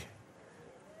today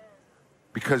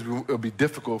because it'll be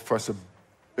difficult for us to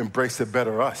embrace the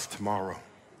better us tomorrow.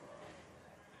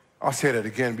 I'll say that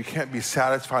again. We can't be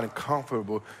satisfied and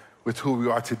comfortable with who we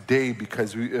are today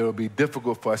because it'll be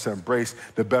difficult for us to embrace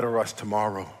the better us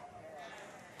tomorrow.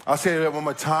 I'll say that one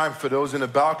more time for those in the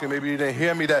balcony. Maybe you didn't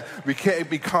hear me, that we can't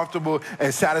be comfortable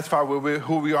and satisfied with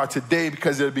who we are today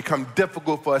because it'll become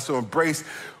difficult for us to embrace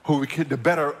the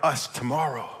better us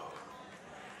tomorrow.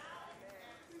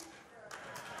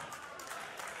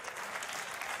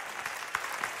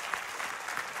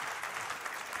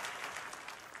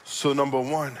 So number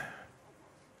one,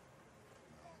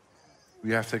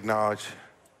 we have to acknowledge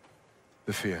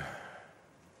the fear.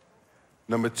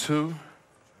 Number two,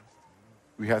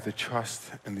 we have to trust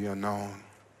in the unknown.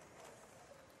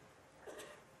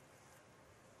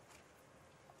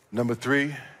 Number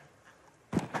three,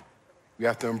 we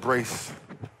have to embrace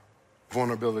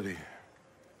vulnerability.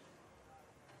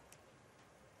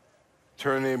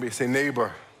 Turn to your neighbor and say,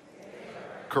 neighbor,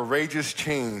 courageous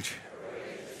change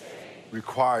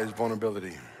requires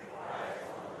vulnerability.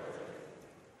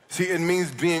 See, it means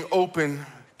being open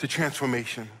to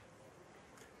transformation,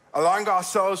 allowing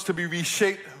ourselves to be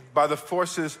reshaped by the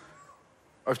forces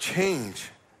of change.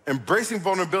 Embracing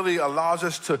vulnerability allows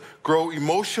us to grow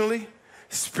emotionally,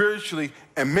 spiritually,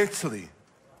 and mentally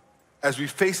as we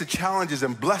face the challenges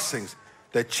and blessings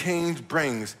that change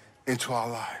brings into our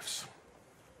lives.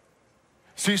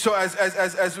 See, so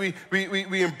as we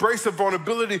embrace the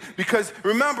vulnerability, because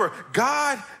remember,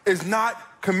 God is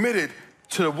not committed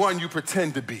to the one you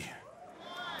pretend to be.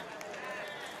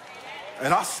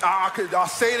 And I'll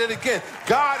say that again.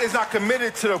 God is not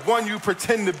committed to the one you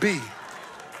pretend to be.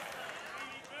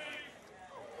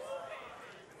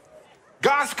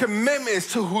 God's commitment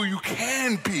is to who you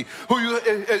can be.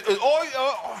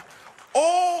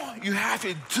 All you have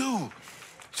to do,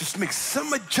 just make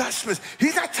some adjustments.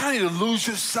 He's not telling you to lose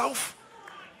yourself.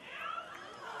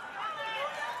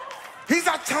 He's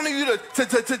not telling you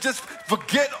to just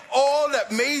forget all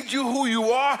that made you who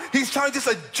you are. He's telling you just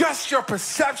adjust your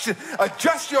perception,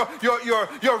 adjust your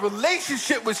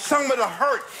relationship with some of the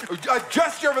hurt,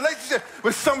 adjust your relationship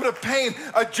with some of the pain,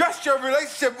 adjust your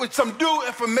relationship with some new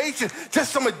information,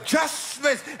 just some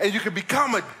adjustments, and you can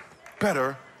become a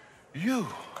better you.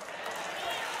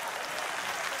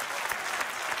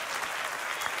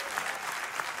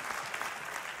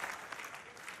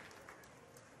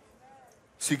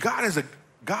 See, God is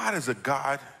a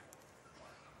God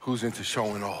who's into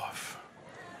showing off.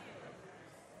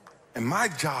 And my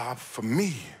job for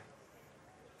me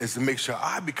is to make sure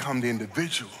I become the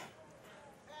individual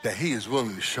that he is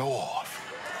willing to show off.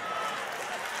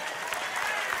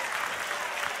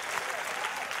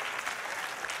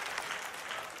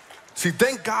 See,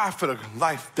 thank God for the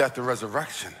life, death, and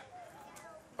resurrection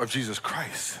of Jesus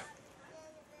Christ.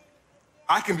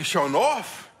 I can be shown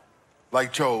off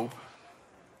like Job,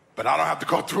 but I don't have to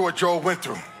go through what Job went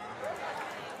through.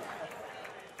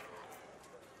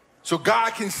 So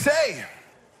God can say,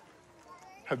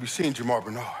 have you seen Jamaal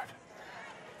Bernard?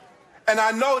 And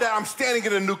I know that I'm standing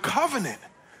in a new covenant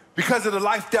because of the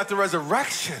life, death, and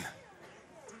resurrection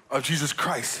of Jesus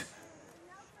Christ,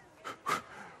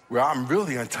 where I'm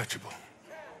really untouchable.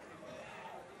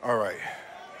 All right.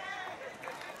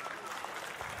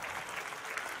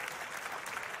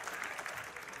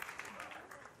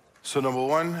 So number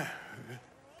one,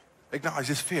 acknowledge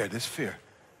this fear,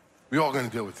 We're all gonna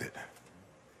deal with it.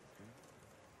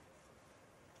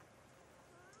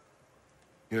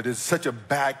 You know, there's such a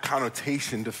bad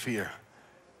connotation to fear,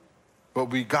 but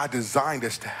God designed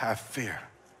us to have fear.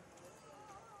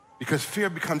 Because fear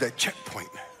becomes that checkpoint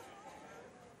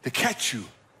to catch you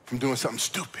from doing something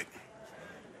stupid.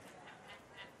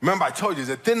 Remember, I told you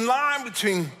there's a thin line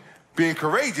between being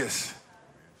courageous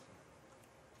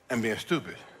and being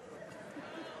stupid.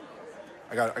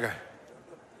 I got it.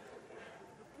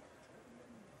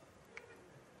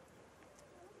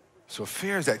 So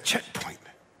fear is that checkpoint.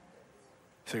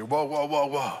 Say, whoa.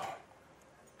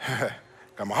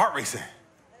 Got my heart racing.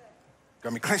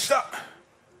 Got me clenched up.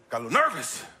 Got a little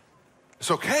nervous.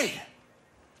 It's okay.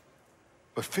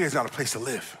 But fear is not a place to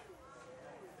live.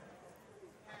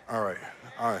 All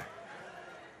right.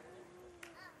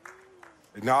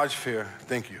 Acknowledge fear.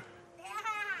 Thank you.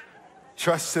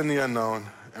 Trust in the unknown.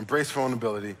 Embrace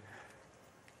vulnerability.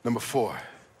 Number 4.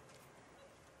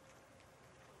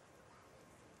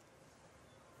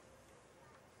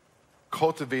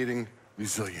 Cultivating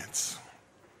resilience.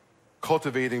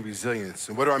 Cultivating resilience.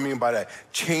 And what do I mean by that?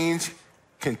 Change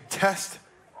can test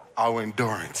our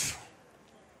endurance.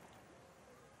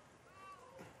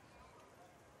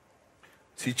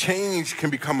 See, change can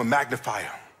become a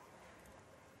magnifier.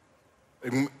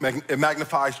 It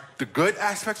magnifies the good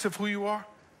aspects of who you are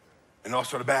and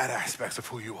also the bad aspects of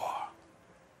who you are.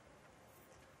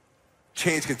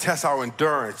 Change can test our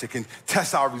endurance. It can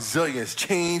test our resilience.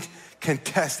 Change can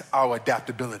test our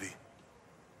adaptability.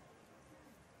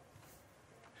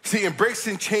 See,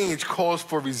 embracing change calls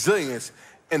for resilience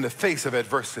in the face of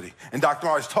adversity. And Dr.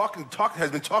 R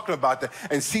has been talking about that.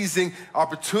 And seizing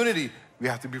opportunity, we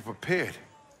have to be prepared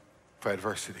for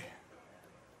adversity.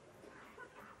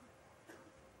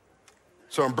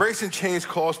 So embracing change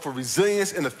calls for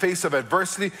resilience in the face of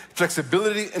adversity,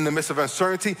 flexibility in the midst of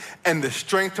uncertainty, and the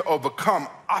strength to overcome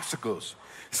obstacles.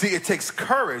 See, it takes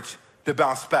courage to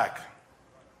bounce back.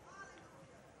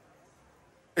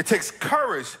 It takes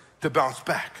courage to bounce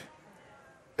back.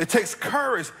 It takes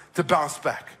courage to bounce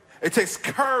back. It takes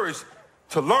courage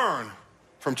to learn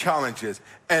from challenges,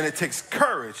 and it takes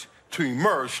courage to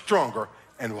emerge stronger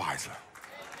and wiser.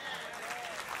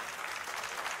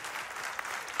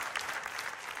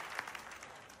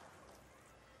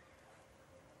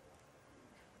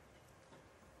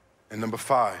 And number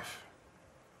 5,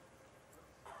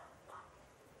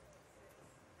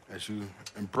 as you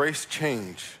embrace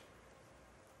change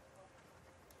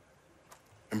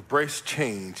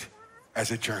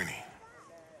as a journey.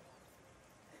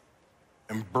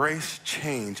 Embrace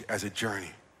change as a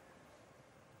journey.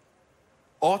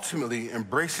 Ultimately,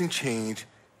 embracing change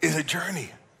is a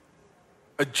journey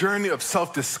of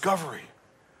self-discovery,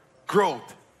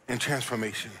 growth, and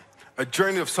transformation. A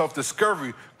journey of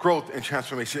self-discovery, growth, and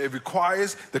transformation. It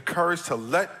requires the courage to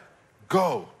let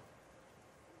go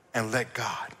and let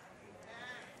God.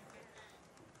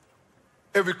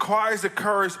 It requires the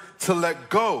courage to let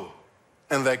go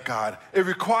and let God. It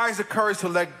requires the courage to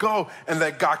let go and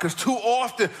let God. Because too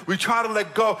often we try to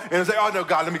let go and it's like, oh no,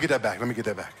 God, let me get that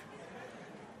back.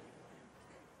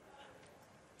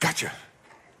 Gotcha.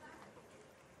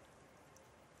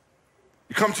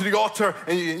 You come to the altar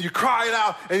and you cry it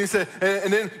out and you say,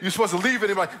 and then you're supposed to leave it and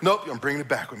you're like, nope, I'm bringing it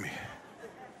back with me.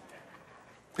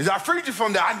 He said, I freed you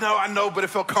from that. I know, but it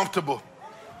felt comfortable.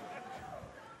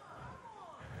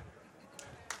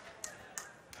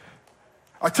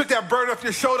 I took that burden off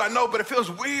your shoulder. I know, but it feels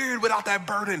weird without that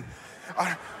burden.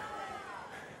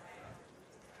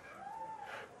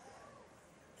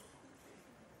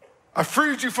 I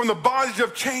freed you from the bondage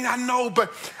of chain. I know,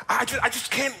 but I just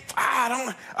can't. I don't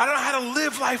know how to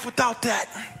live life without that.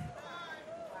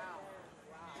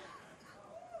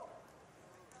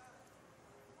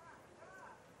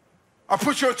 I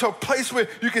put you into a place where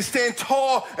you can stand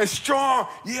tall and strong.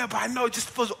 Yeah, but I know it just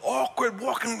feels awkward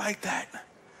walking like that.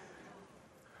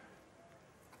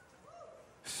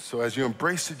 So as you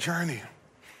embrace the journey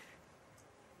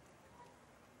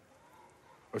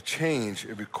of change,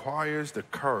 it requires the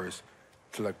courage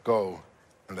to let go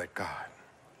and let God.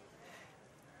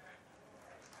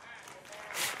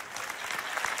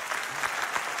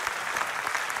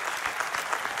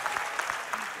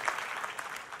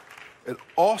 it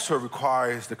also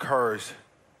requires the courage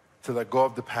to let go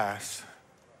of the past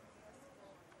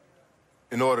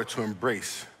in order to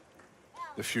embrace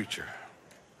the future.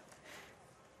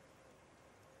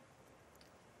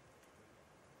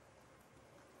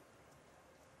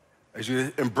 As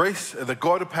you let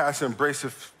go of the past and embrace the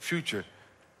future,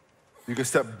 you can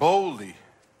step boldly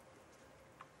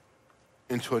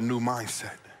into a new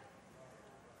mindset.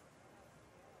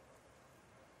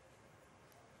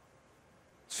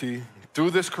 See,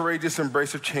 through this courageous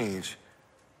embrace of change,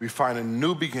 we find a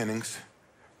new beginnings,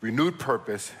 renewed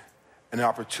purpose, and an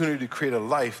opportunity to create a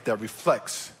life that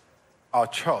reflects our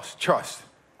trust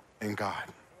in God.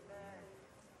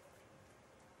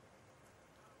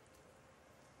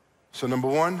 So number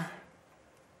one,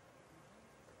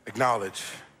 acknowledge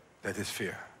that there's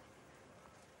fear.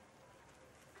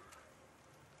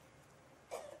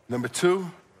 Number two,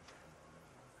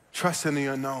 trust in the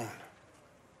unknown.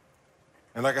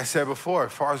 And like I said before,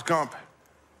 Forrest Gump,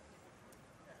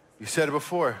 you said it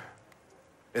before,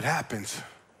 it happens.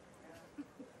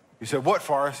 You said, what,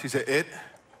 Forrest? He said, it.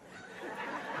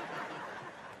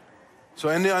 So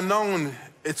in the unknown,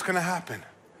 it's gonna happen.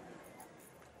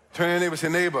 Turn to your neighbor and say,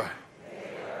 neighbor,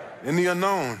 in the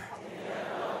unknown,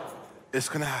 it's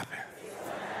gonna happen.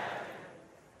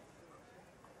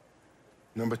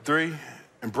 Number three,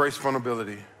 embrace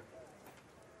vulnerability.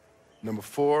 Number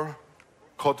four,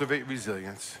 cultivate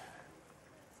resilience.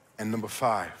 And number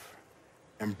five,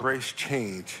 embrace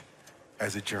change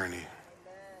as a journey.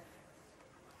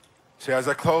 So as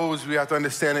I close, we have to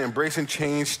understand that embracing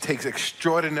change takes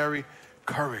extraordinary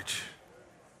courage.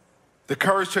 The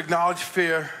courage to acknowledge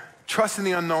fear, trust in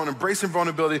the unknown, embracing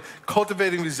vulnerability,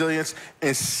 cultivating resilience,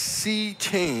 and see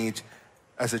change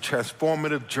as a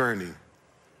transformative journey.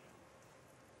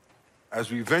 As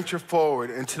we venture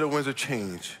forward into the winds of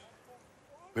change,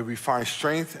 may we find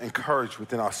strength and courage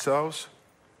within ourselves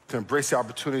to embrace the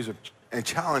opportunities and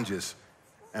challenges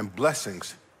and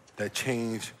blessings that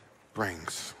change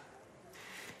brings.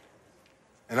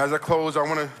 And as I close, I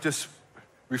want to just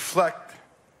reflect,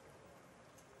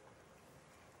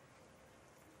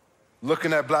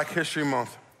 looking at Black History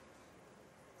Month,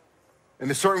 and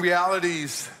the certain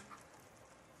realities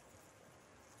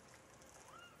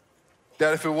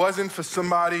that if it wasn't for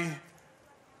somebody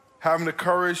having the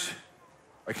courage,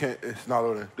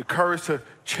 the courage to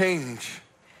change,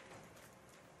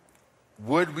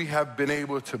 would we have been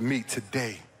able to meet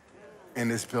today in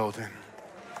this building?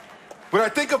 When I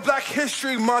think of Black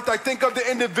History Month, I think of the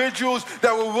individuals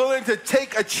that were willing to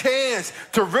take a chance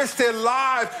to risk their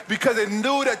lives because they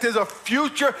knew that there's a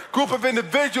future group of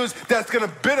individuals that's gonna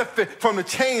benefit from the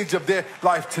change of their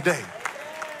life today.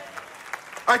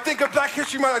 I think of Black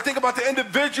History Month, I think about the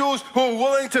individuals who are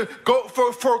willing to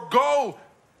forego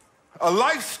a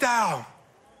lifestyle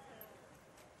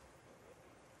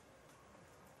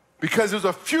because there's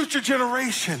a future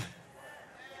generation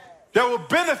that will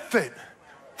benefit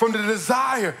from the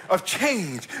desire of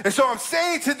change. And so I'm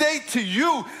saying today to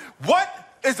you, what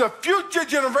is a future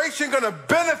generation gonna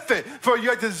benefit for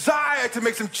your desire to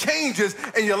make some changes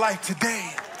in your life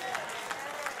today?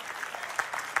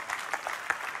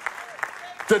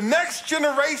 The next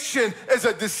generation is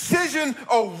a decision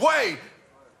away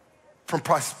from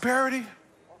prosperity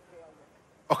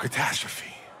or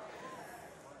catastrophe.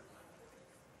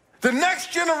 The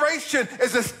next generation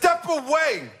is a step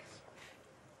away.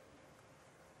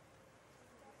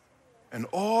 And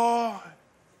all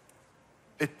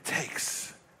it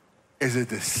takes is a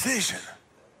decision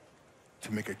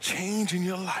to make a change in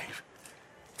your life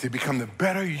to become the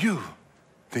better you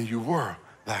than you were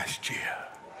last year.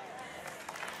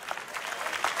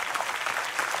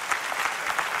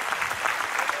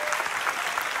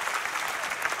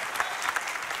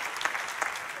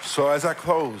 So as I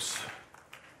close,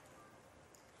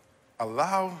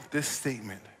 allow this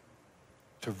statement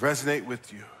to resonate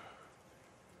with you.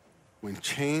 When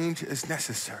change is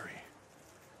necessary,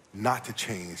 not to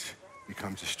change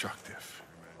becomes destructive.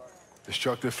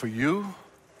 Destructive for you,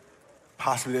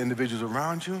 possibly the individuals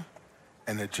around you,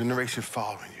 and the generation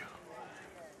following you.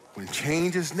 When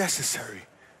change is necessary,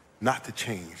 not to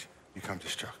change becomes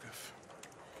destructive.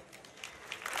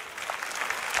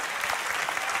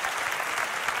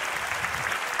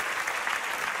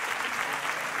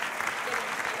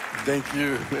 Thank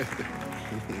you.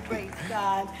 Praise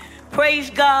God. Praise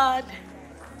God.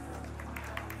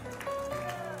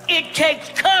 It takes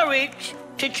courage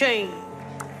to change.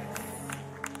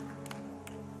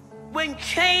 When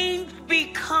change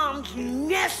becomes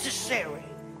necessary,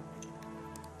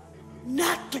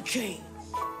 not to change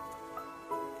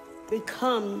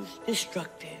becomes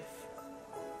destructive.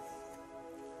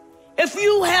 If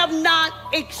you have not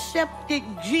accepted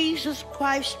Jesus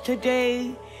Christ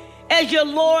today as your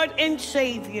Lord and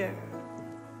Savior,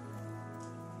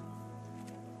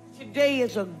 today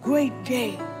is a great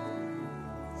day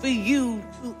for you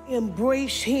to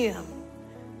embrace him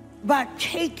by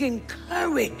taking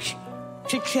courage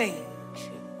to change.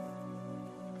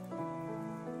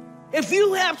 If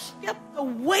you have stepped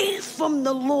away from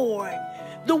the Lord,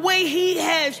 the way he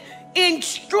has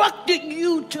instructed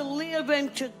you to live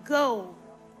and to go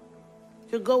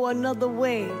another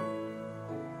way,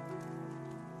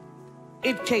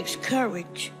 it takes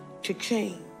courage to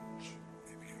change.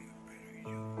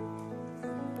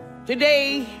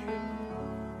 Today,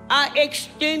 I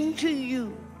extend to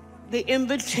you the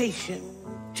invitation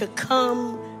to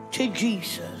come to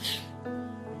Jesus.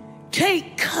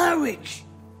 Take courage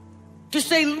to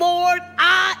say, Lord,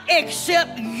 I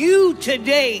accept you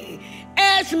today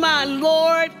as my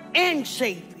Lord and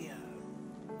Savior.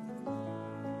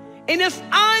 And if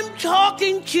I'm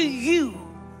talking to you,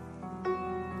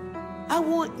 I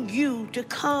want you to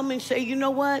come and say, you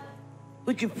know what?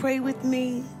 Would you pray with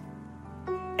me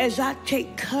as I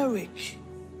take courage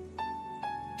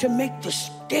to make the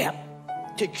step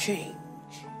to change?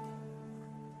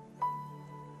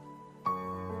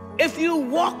 If you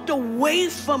walked away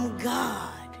from God,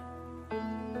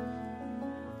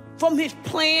 from his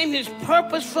plan, his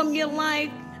purpose from your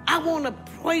life, I want to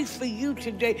pray for you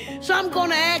today. So I'm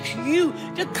going to ask you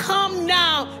to come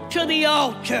now to the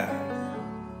altar.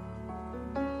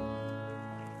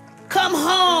 Come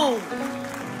home.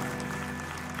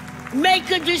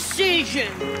 Make a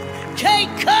decision. Take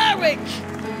courage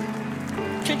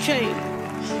to change.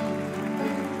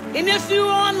 And if you're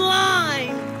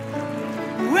online,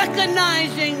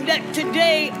 recognizing that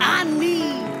today I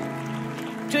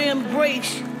need to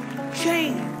embrace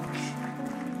change,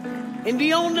 and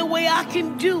the only way I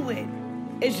can do it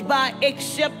is by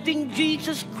accepting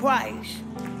Jesus Christ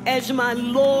as my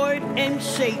Lord and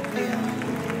Savior.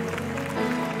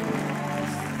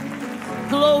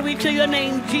 Glory to your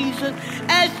name, Jesus.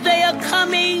 As they are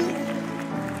coming,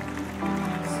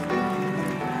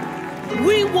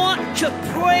 we want to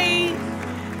pray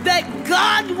that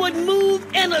God would move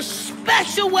in a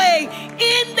special way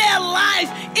in their life,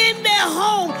 in their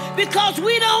home, because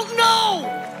we don't know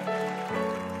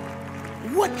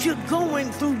what you're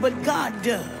going through, but God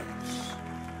does.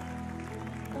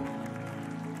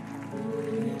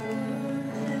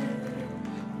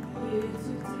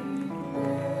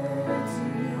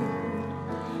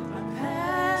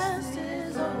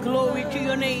 Glory to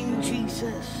your name,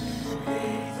 Jesus.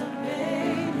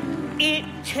 It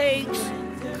takes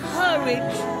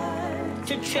courage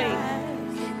to change.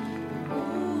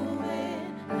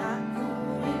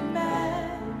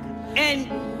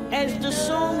 And as the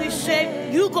song is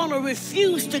said, you're going to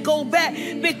refuse to go back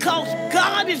because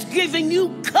God is giving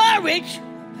you courage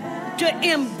to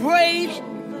embrace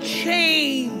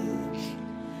change.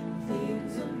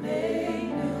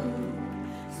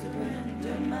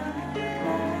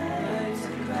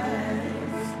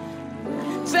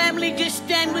 Family, just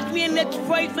stand with me and let's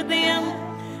pray for them.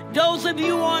 Those of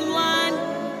you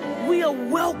online, we are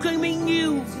welcoming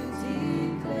you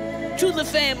to the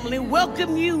family.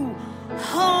 Welcome you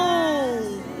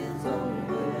home.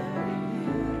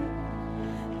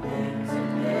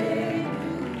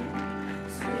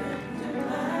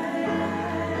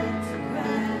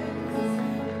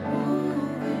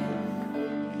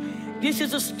 This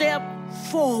is a step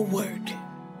forward.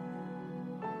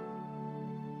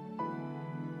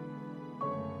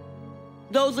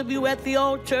 Those of you at the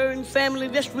altar and family,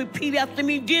 let's repeat after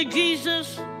me. Dear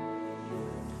Jesus,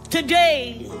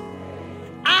 today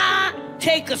I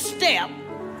take a step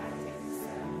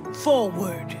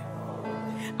forward.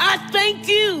 I thank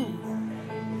you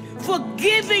for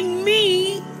giving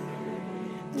me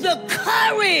the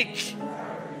courage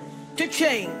to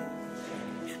change.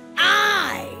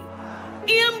 I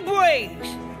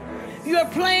embrace your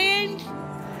plans,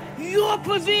 your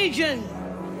provision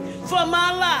for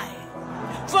my life.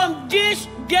 From this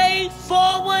day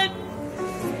forward,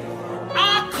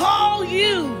 I call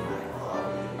you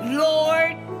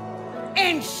Lord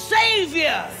and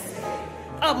Savior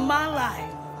of my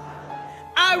life.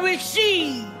 I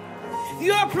receive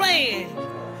your plan,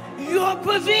 your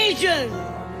provision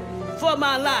for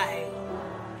my life.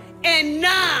 And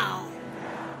now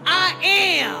I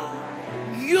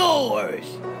am yours.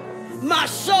 My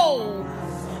soul,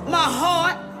 my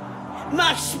heart,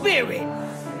 my spirit,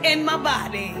 and my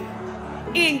body.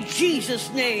 In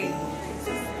Jesus' name,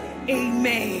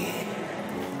 amen.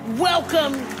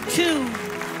 Welcome to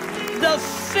the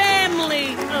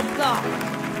family of God.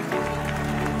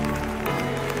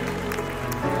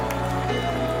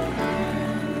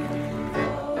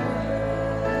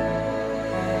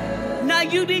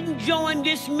 you didn't join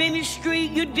this ministry,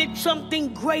 you did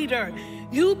something greater.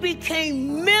 You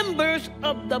became members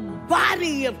of the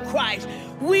body of Christ.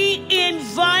 We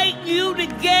invite you to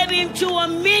get into a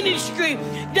ministry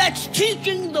that's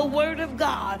teaching the Word of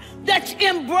God, that's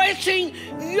embracing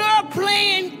your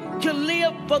plan to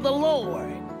live for the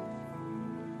Lord.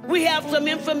 We have some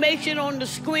information on the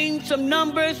screen, some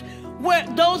numbers, where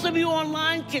those of you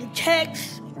online can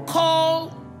text,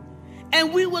 call,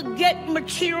 and we will get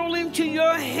material into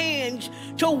your hands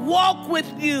to walk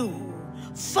with you,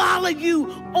 follow you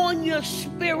on your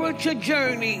spiritual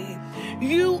journey.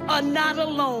 You are not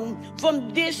alone. From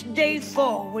this day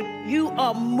forward, you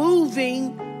are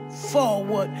moving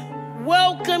forward.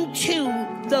 Welcome to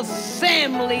the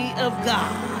family of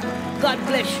God. God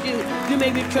bless you. You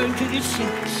may return to your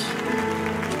seats.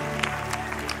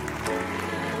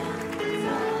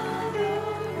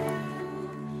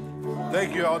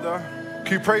 Thank you, Elder.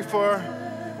 Can you pray for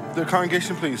the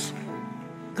congregation, please?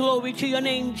 Glory to your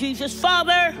name, Jesus.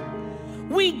 Father,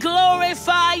 we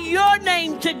glorify your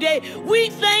name today. We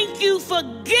thank you for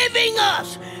giving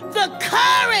us the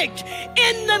courage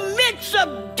in the midst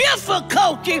of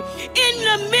difficulty, in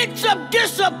the midst of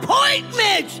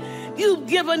disappointments. You've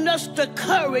given us the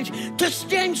courage to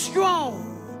stand strong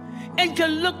and to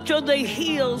look to the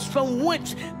hills from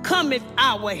whence cometh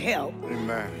our help.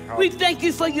 Amen. We thank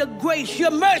you for your grace,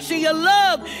 your mercy, your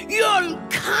love, your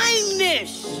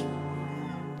kindness.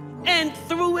 And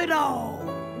through it all,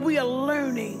 we are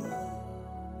learning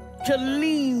to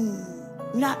lean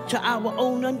not to our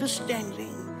own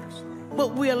understanding,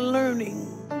 but we are learning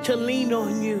to lean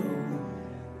on you,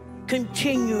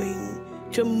 continuing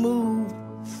to move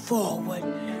forward.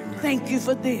 Thank you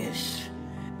for this.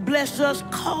 Bless us,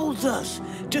 cause us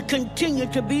to continue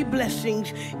to be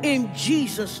blessings in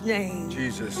Jesus' name.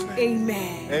 Jesus' name.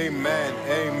 Amen. Amen.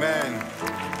 Amen.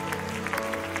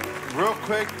 Real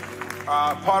quick,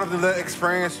 part of the Lent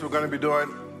experience we're going to be doing,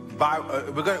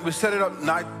 we set it up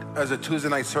not as a Tuesday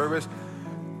night service,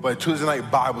 but a Tuesday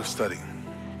night Bible study.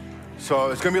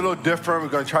 So it's going to be a little different. We're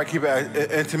going to try to keep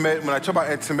it intimate. When I talk about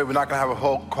intimate, we're not going to have a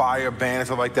whole choir, band, and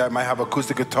stuff like that. Might have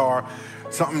acoustic guitar,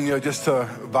 something, just to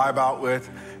vibe out with,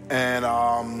 and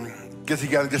get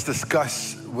together and just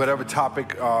discuss whatever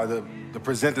topic the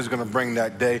presenter is going to bring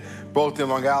that day, both in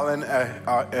Long Island,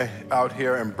 out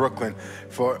here in Brooklyn.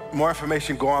 For more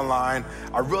information, go online.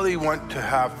 I really want to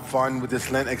have fun with this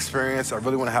Lent experience. I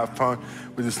really want to have fun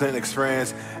with this Lent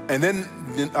experience. And then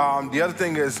the other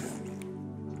thing is,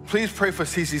 please pray for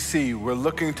CCC. We're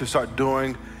looking to start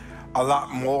doing a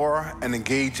lot more and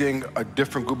engaging a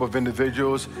different group of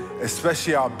individuals,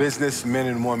 especially our businessmen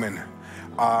and women.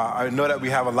 I know that we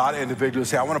have a lot of individuals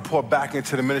say, I want to pour back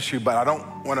into the ministry, but I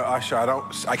don't want to usher.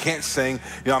 I can't sing.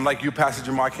 I'm like you, Pastor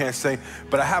Jamaal, I can't sing,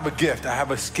 but I have a gift. I have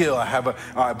a skill. But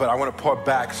I want to pour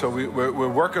back. So we're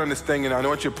working on this thing, and I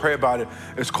want you to pray about it.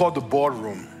 It's called the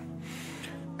boardroom.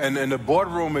 And the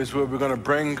boardroom is where we're going to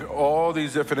bring all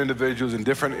these different individuals in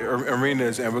different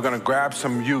arenas, and we're going to grab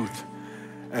some youth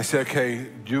and say, okay,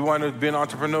 do you want to be an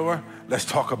entrepreneur? Let's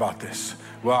talk about this.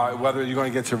 Well, whether you're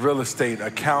going to get to real estate,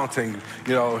 accounting,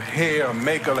 hair,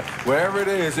 makeup, wherever it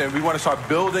is, and we want to start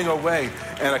building a way.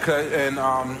 And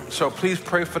so please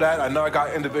pray for that. I know I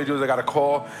got individuals I got to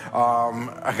call.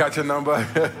 I got your number,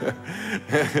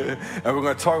 and we're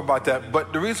going to talk about that.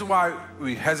 But the reason why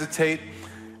we hesitate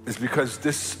is because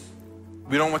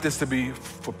we don't want this to be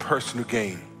for personal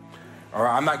gain. All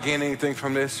right, I'm not gaining anything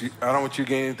from this. I don't want you to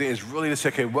gain anything. It's really to say,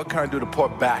 okay, what can I do to pour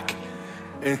back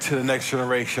into the next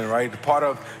generation, right? Part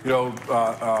of,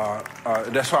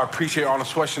 that's why I appreciate Arnold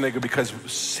Schwarzenegger,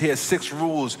 because he has 6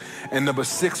 rules, and number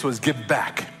 6 was give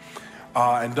back.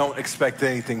 And don't expect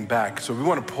anything back. So we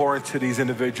want to pour into these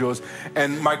individuals.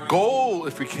 And my goal,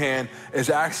 if we can, is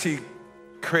actually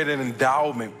create an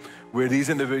endowment where these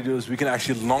individuals, we can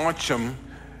actually launch them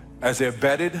as they're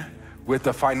vetted with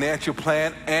a financial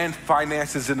plan and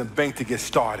finances in the bank to get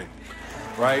started,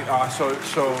 right?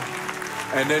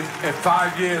 And then in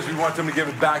 5 years, we want them to give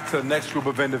it back to the next group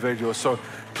of individuals. So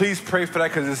please pray for that,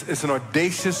 because it's an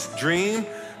audacious dream,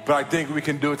 but I think we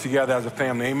can do it together as a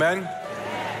family, amen?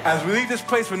 As we leave this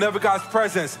place with never God's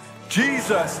presence,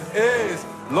 Jesus is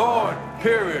Lord,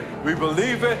 period. We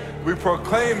believe it, we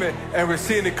proclaim it, and we're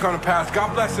seeing it come to pass.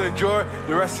 God bless and enjoy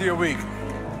the rest of your week.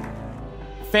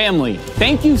 Family,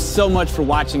 thank you so much for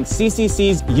watching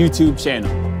CCC's YouTube channel.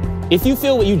 If you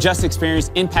feel what you just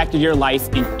experienced impacted your life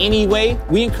in any way,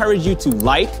 we encourage you to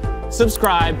like,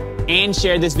 subscribe, and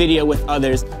share this video with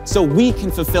others so we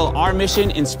can fulfill our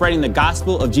mission in spreading the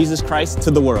gospel of Jesus Christ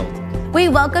to the world. We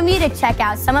welcome you to check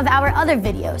out some of our other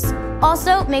videos.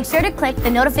 Also, make sure to click the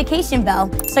notification bell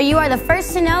so you are the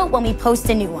first to know when we post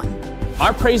a new one.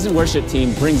 Our praise and worship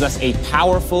team brings us a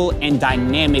powerful and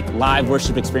dynamic live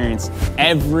worship experience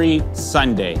every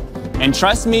Sunday. And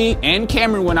trust me and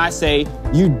Cameron when I say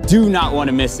you do not want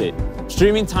to miss it.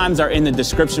 Streaming times are in the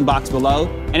description box below.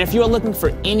 And if you are looking for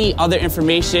any other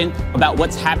information about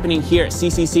what's happening here at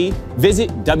CCC, visit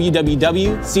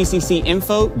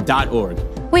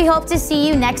www.cccinfo.org. We hope to see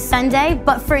you next Sunday,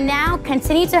 but for now,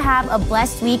 continue to have a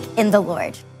blessed week in the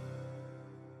Lord.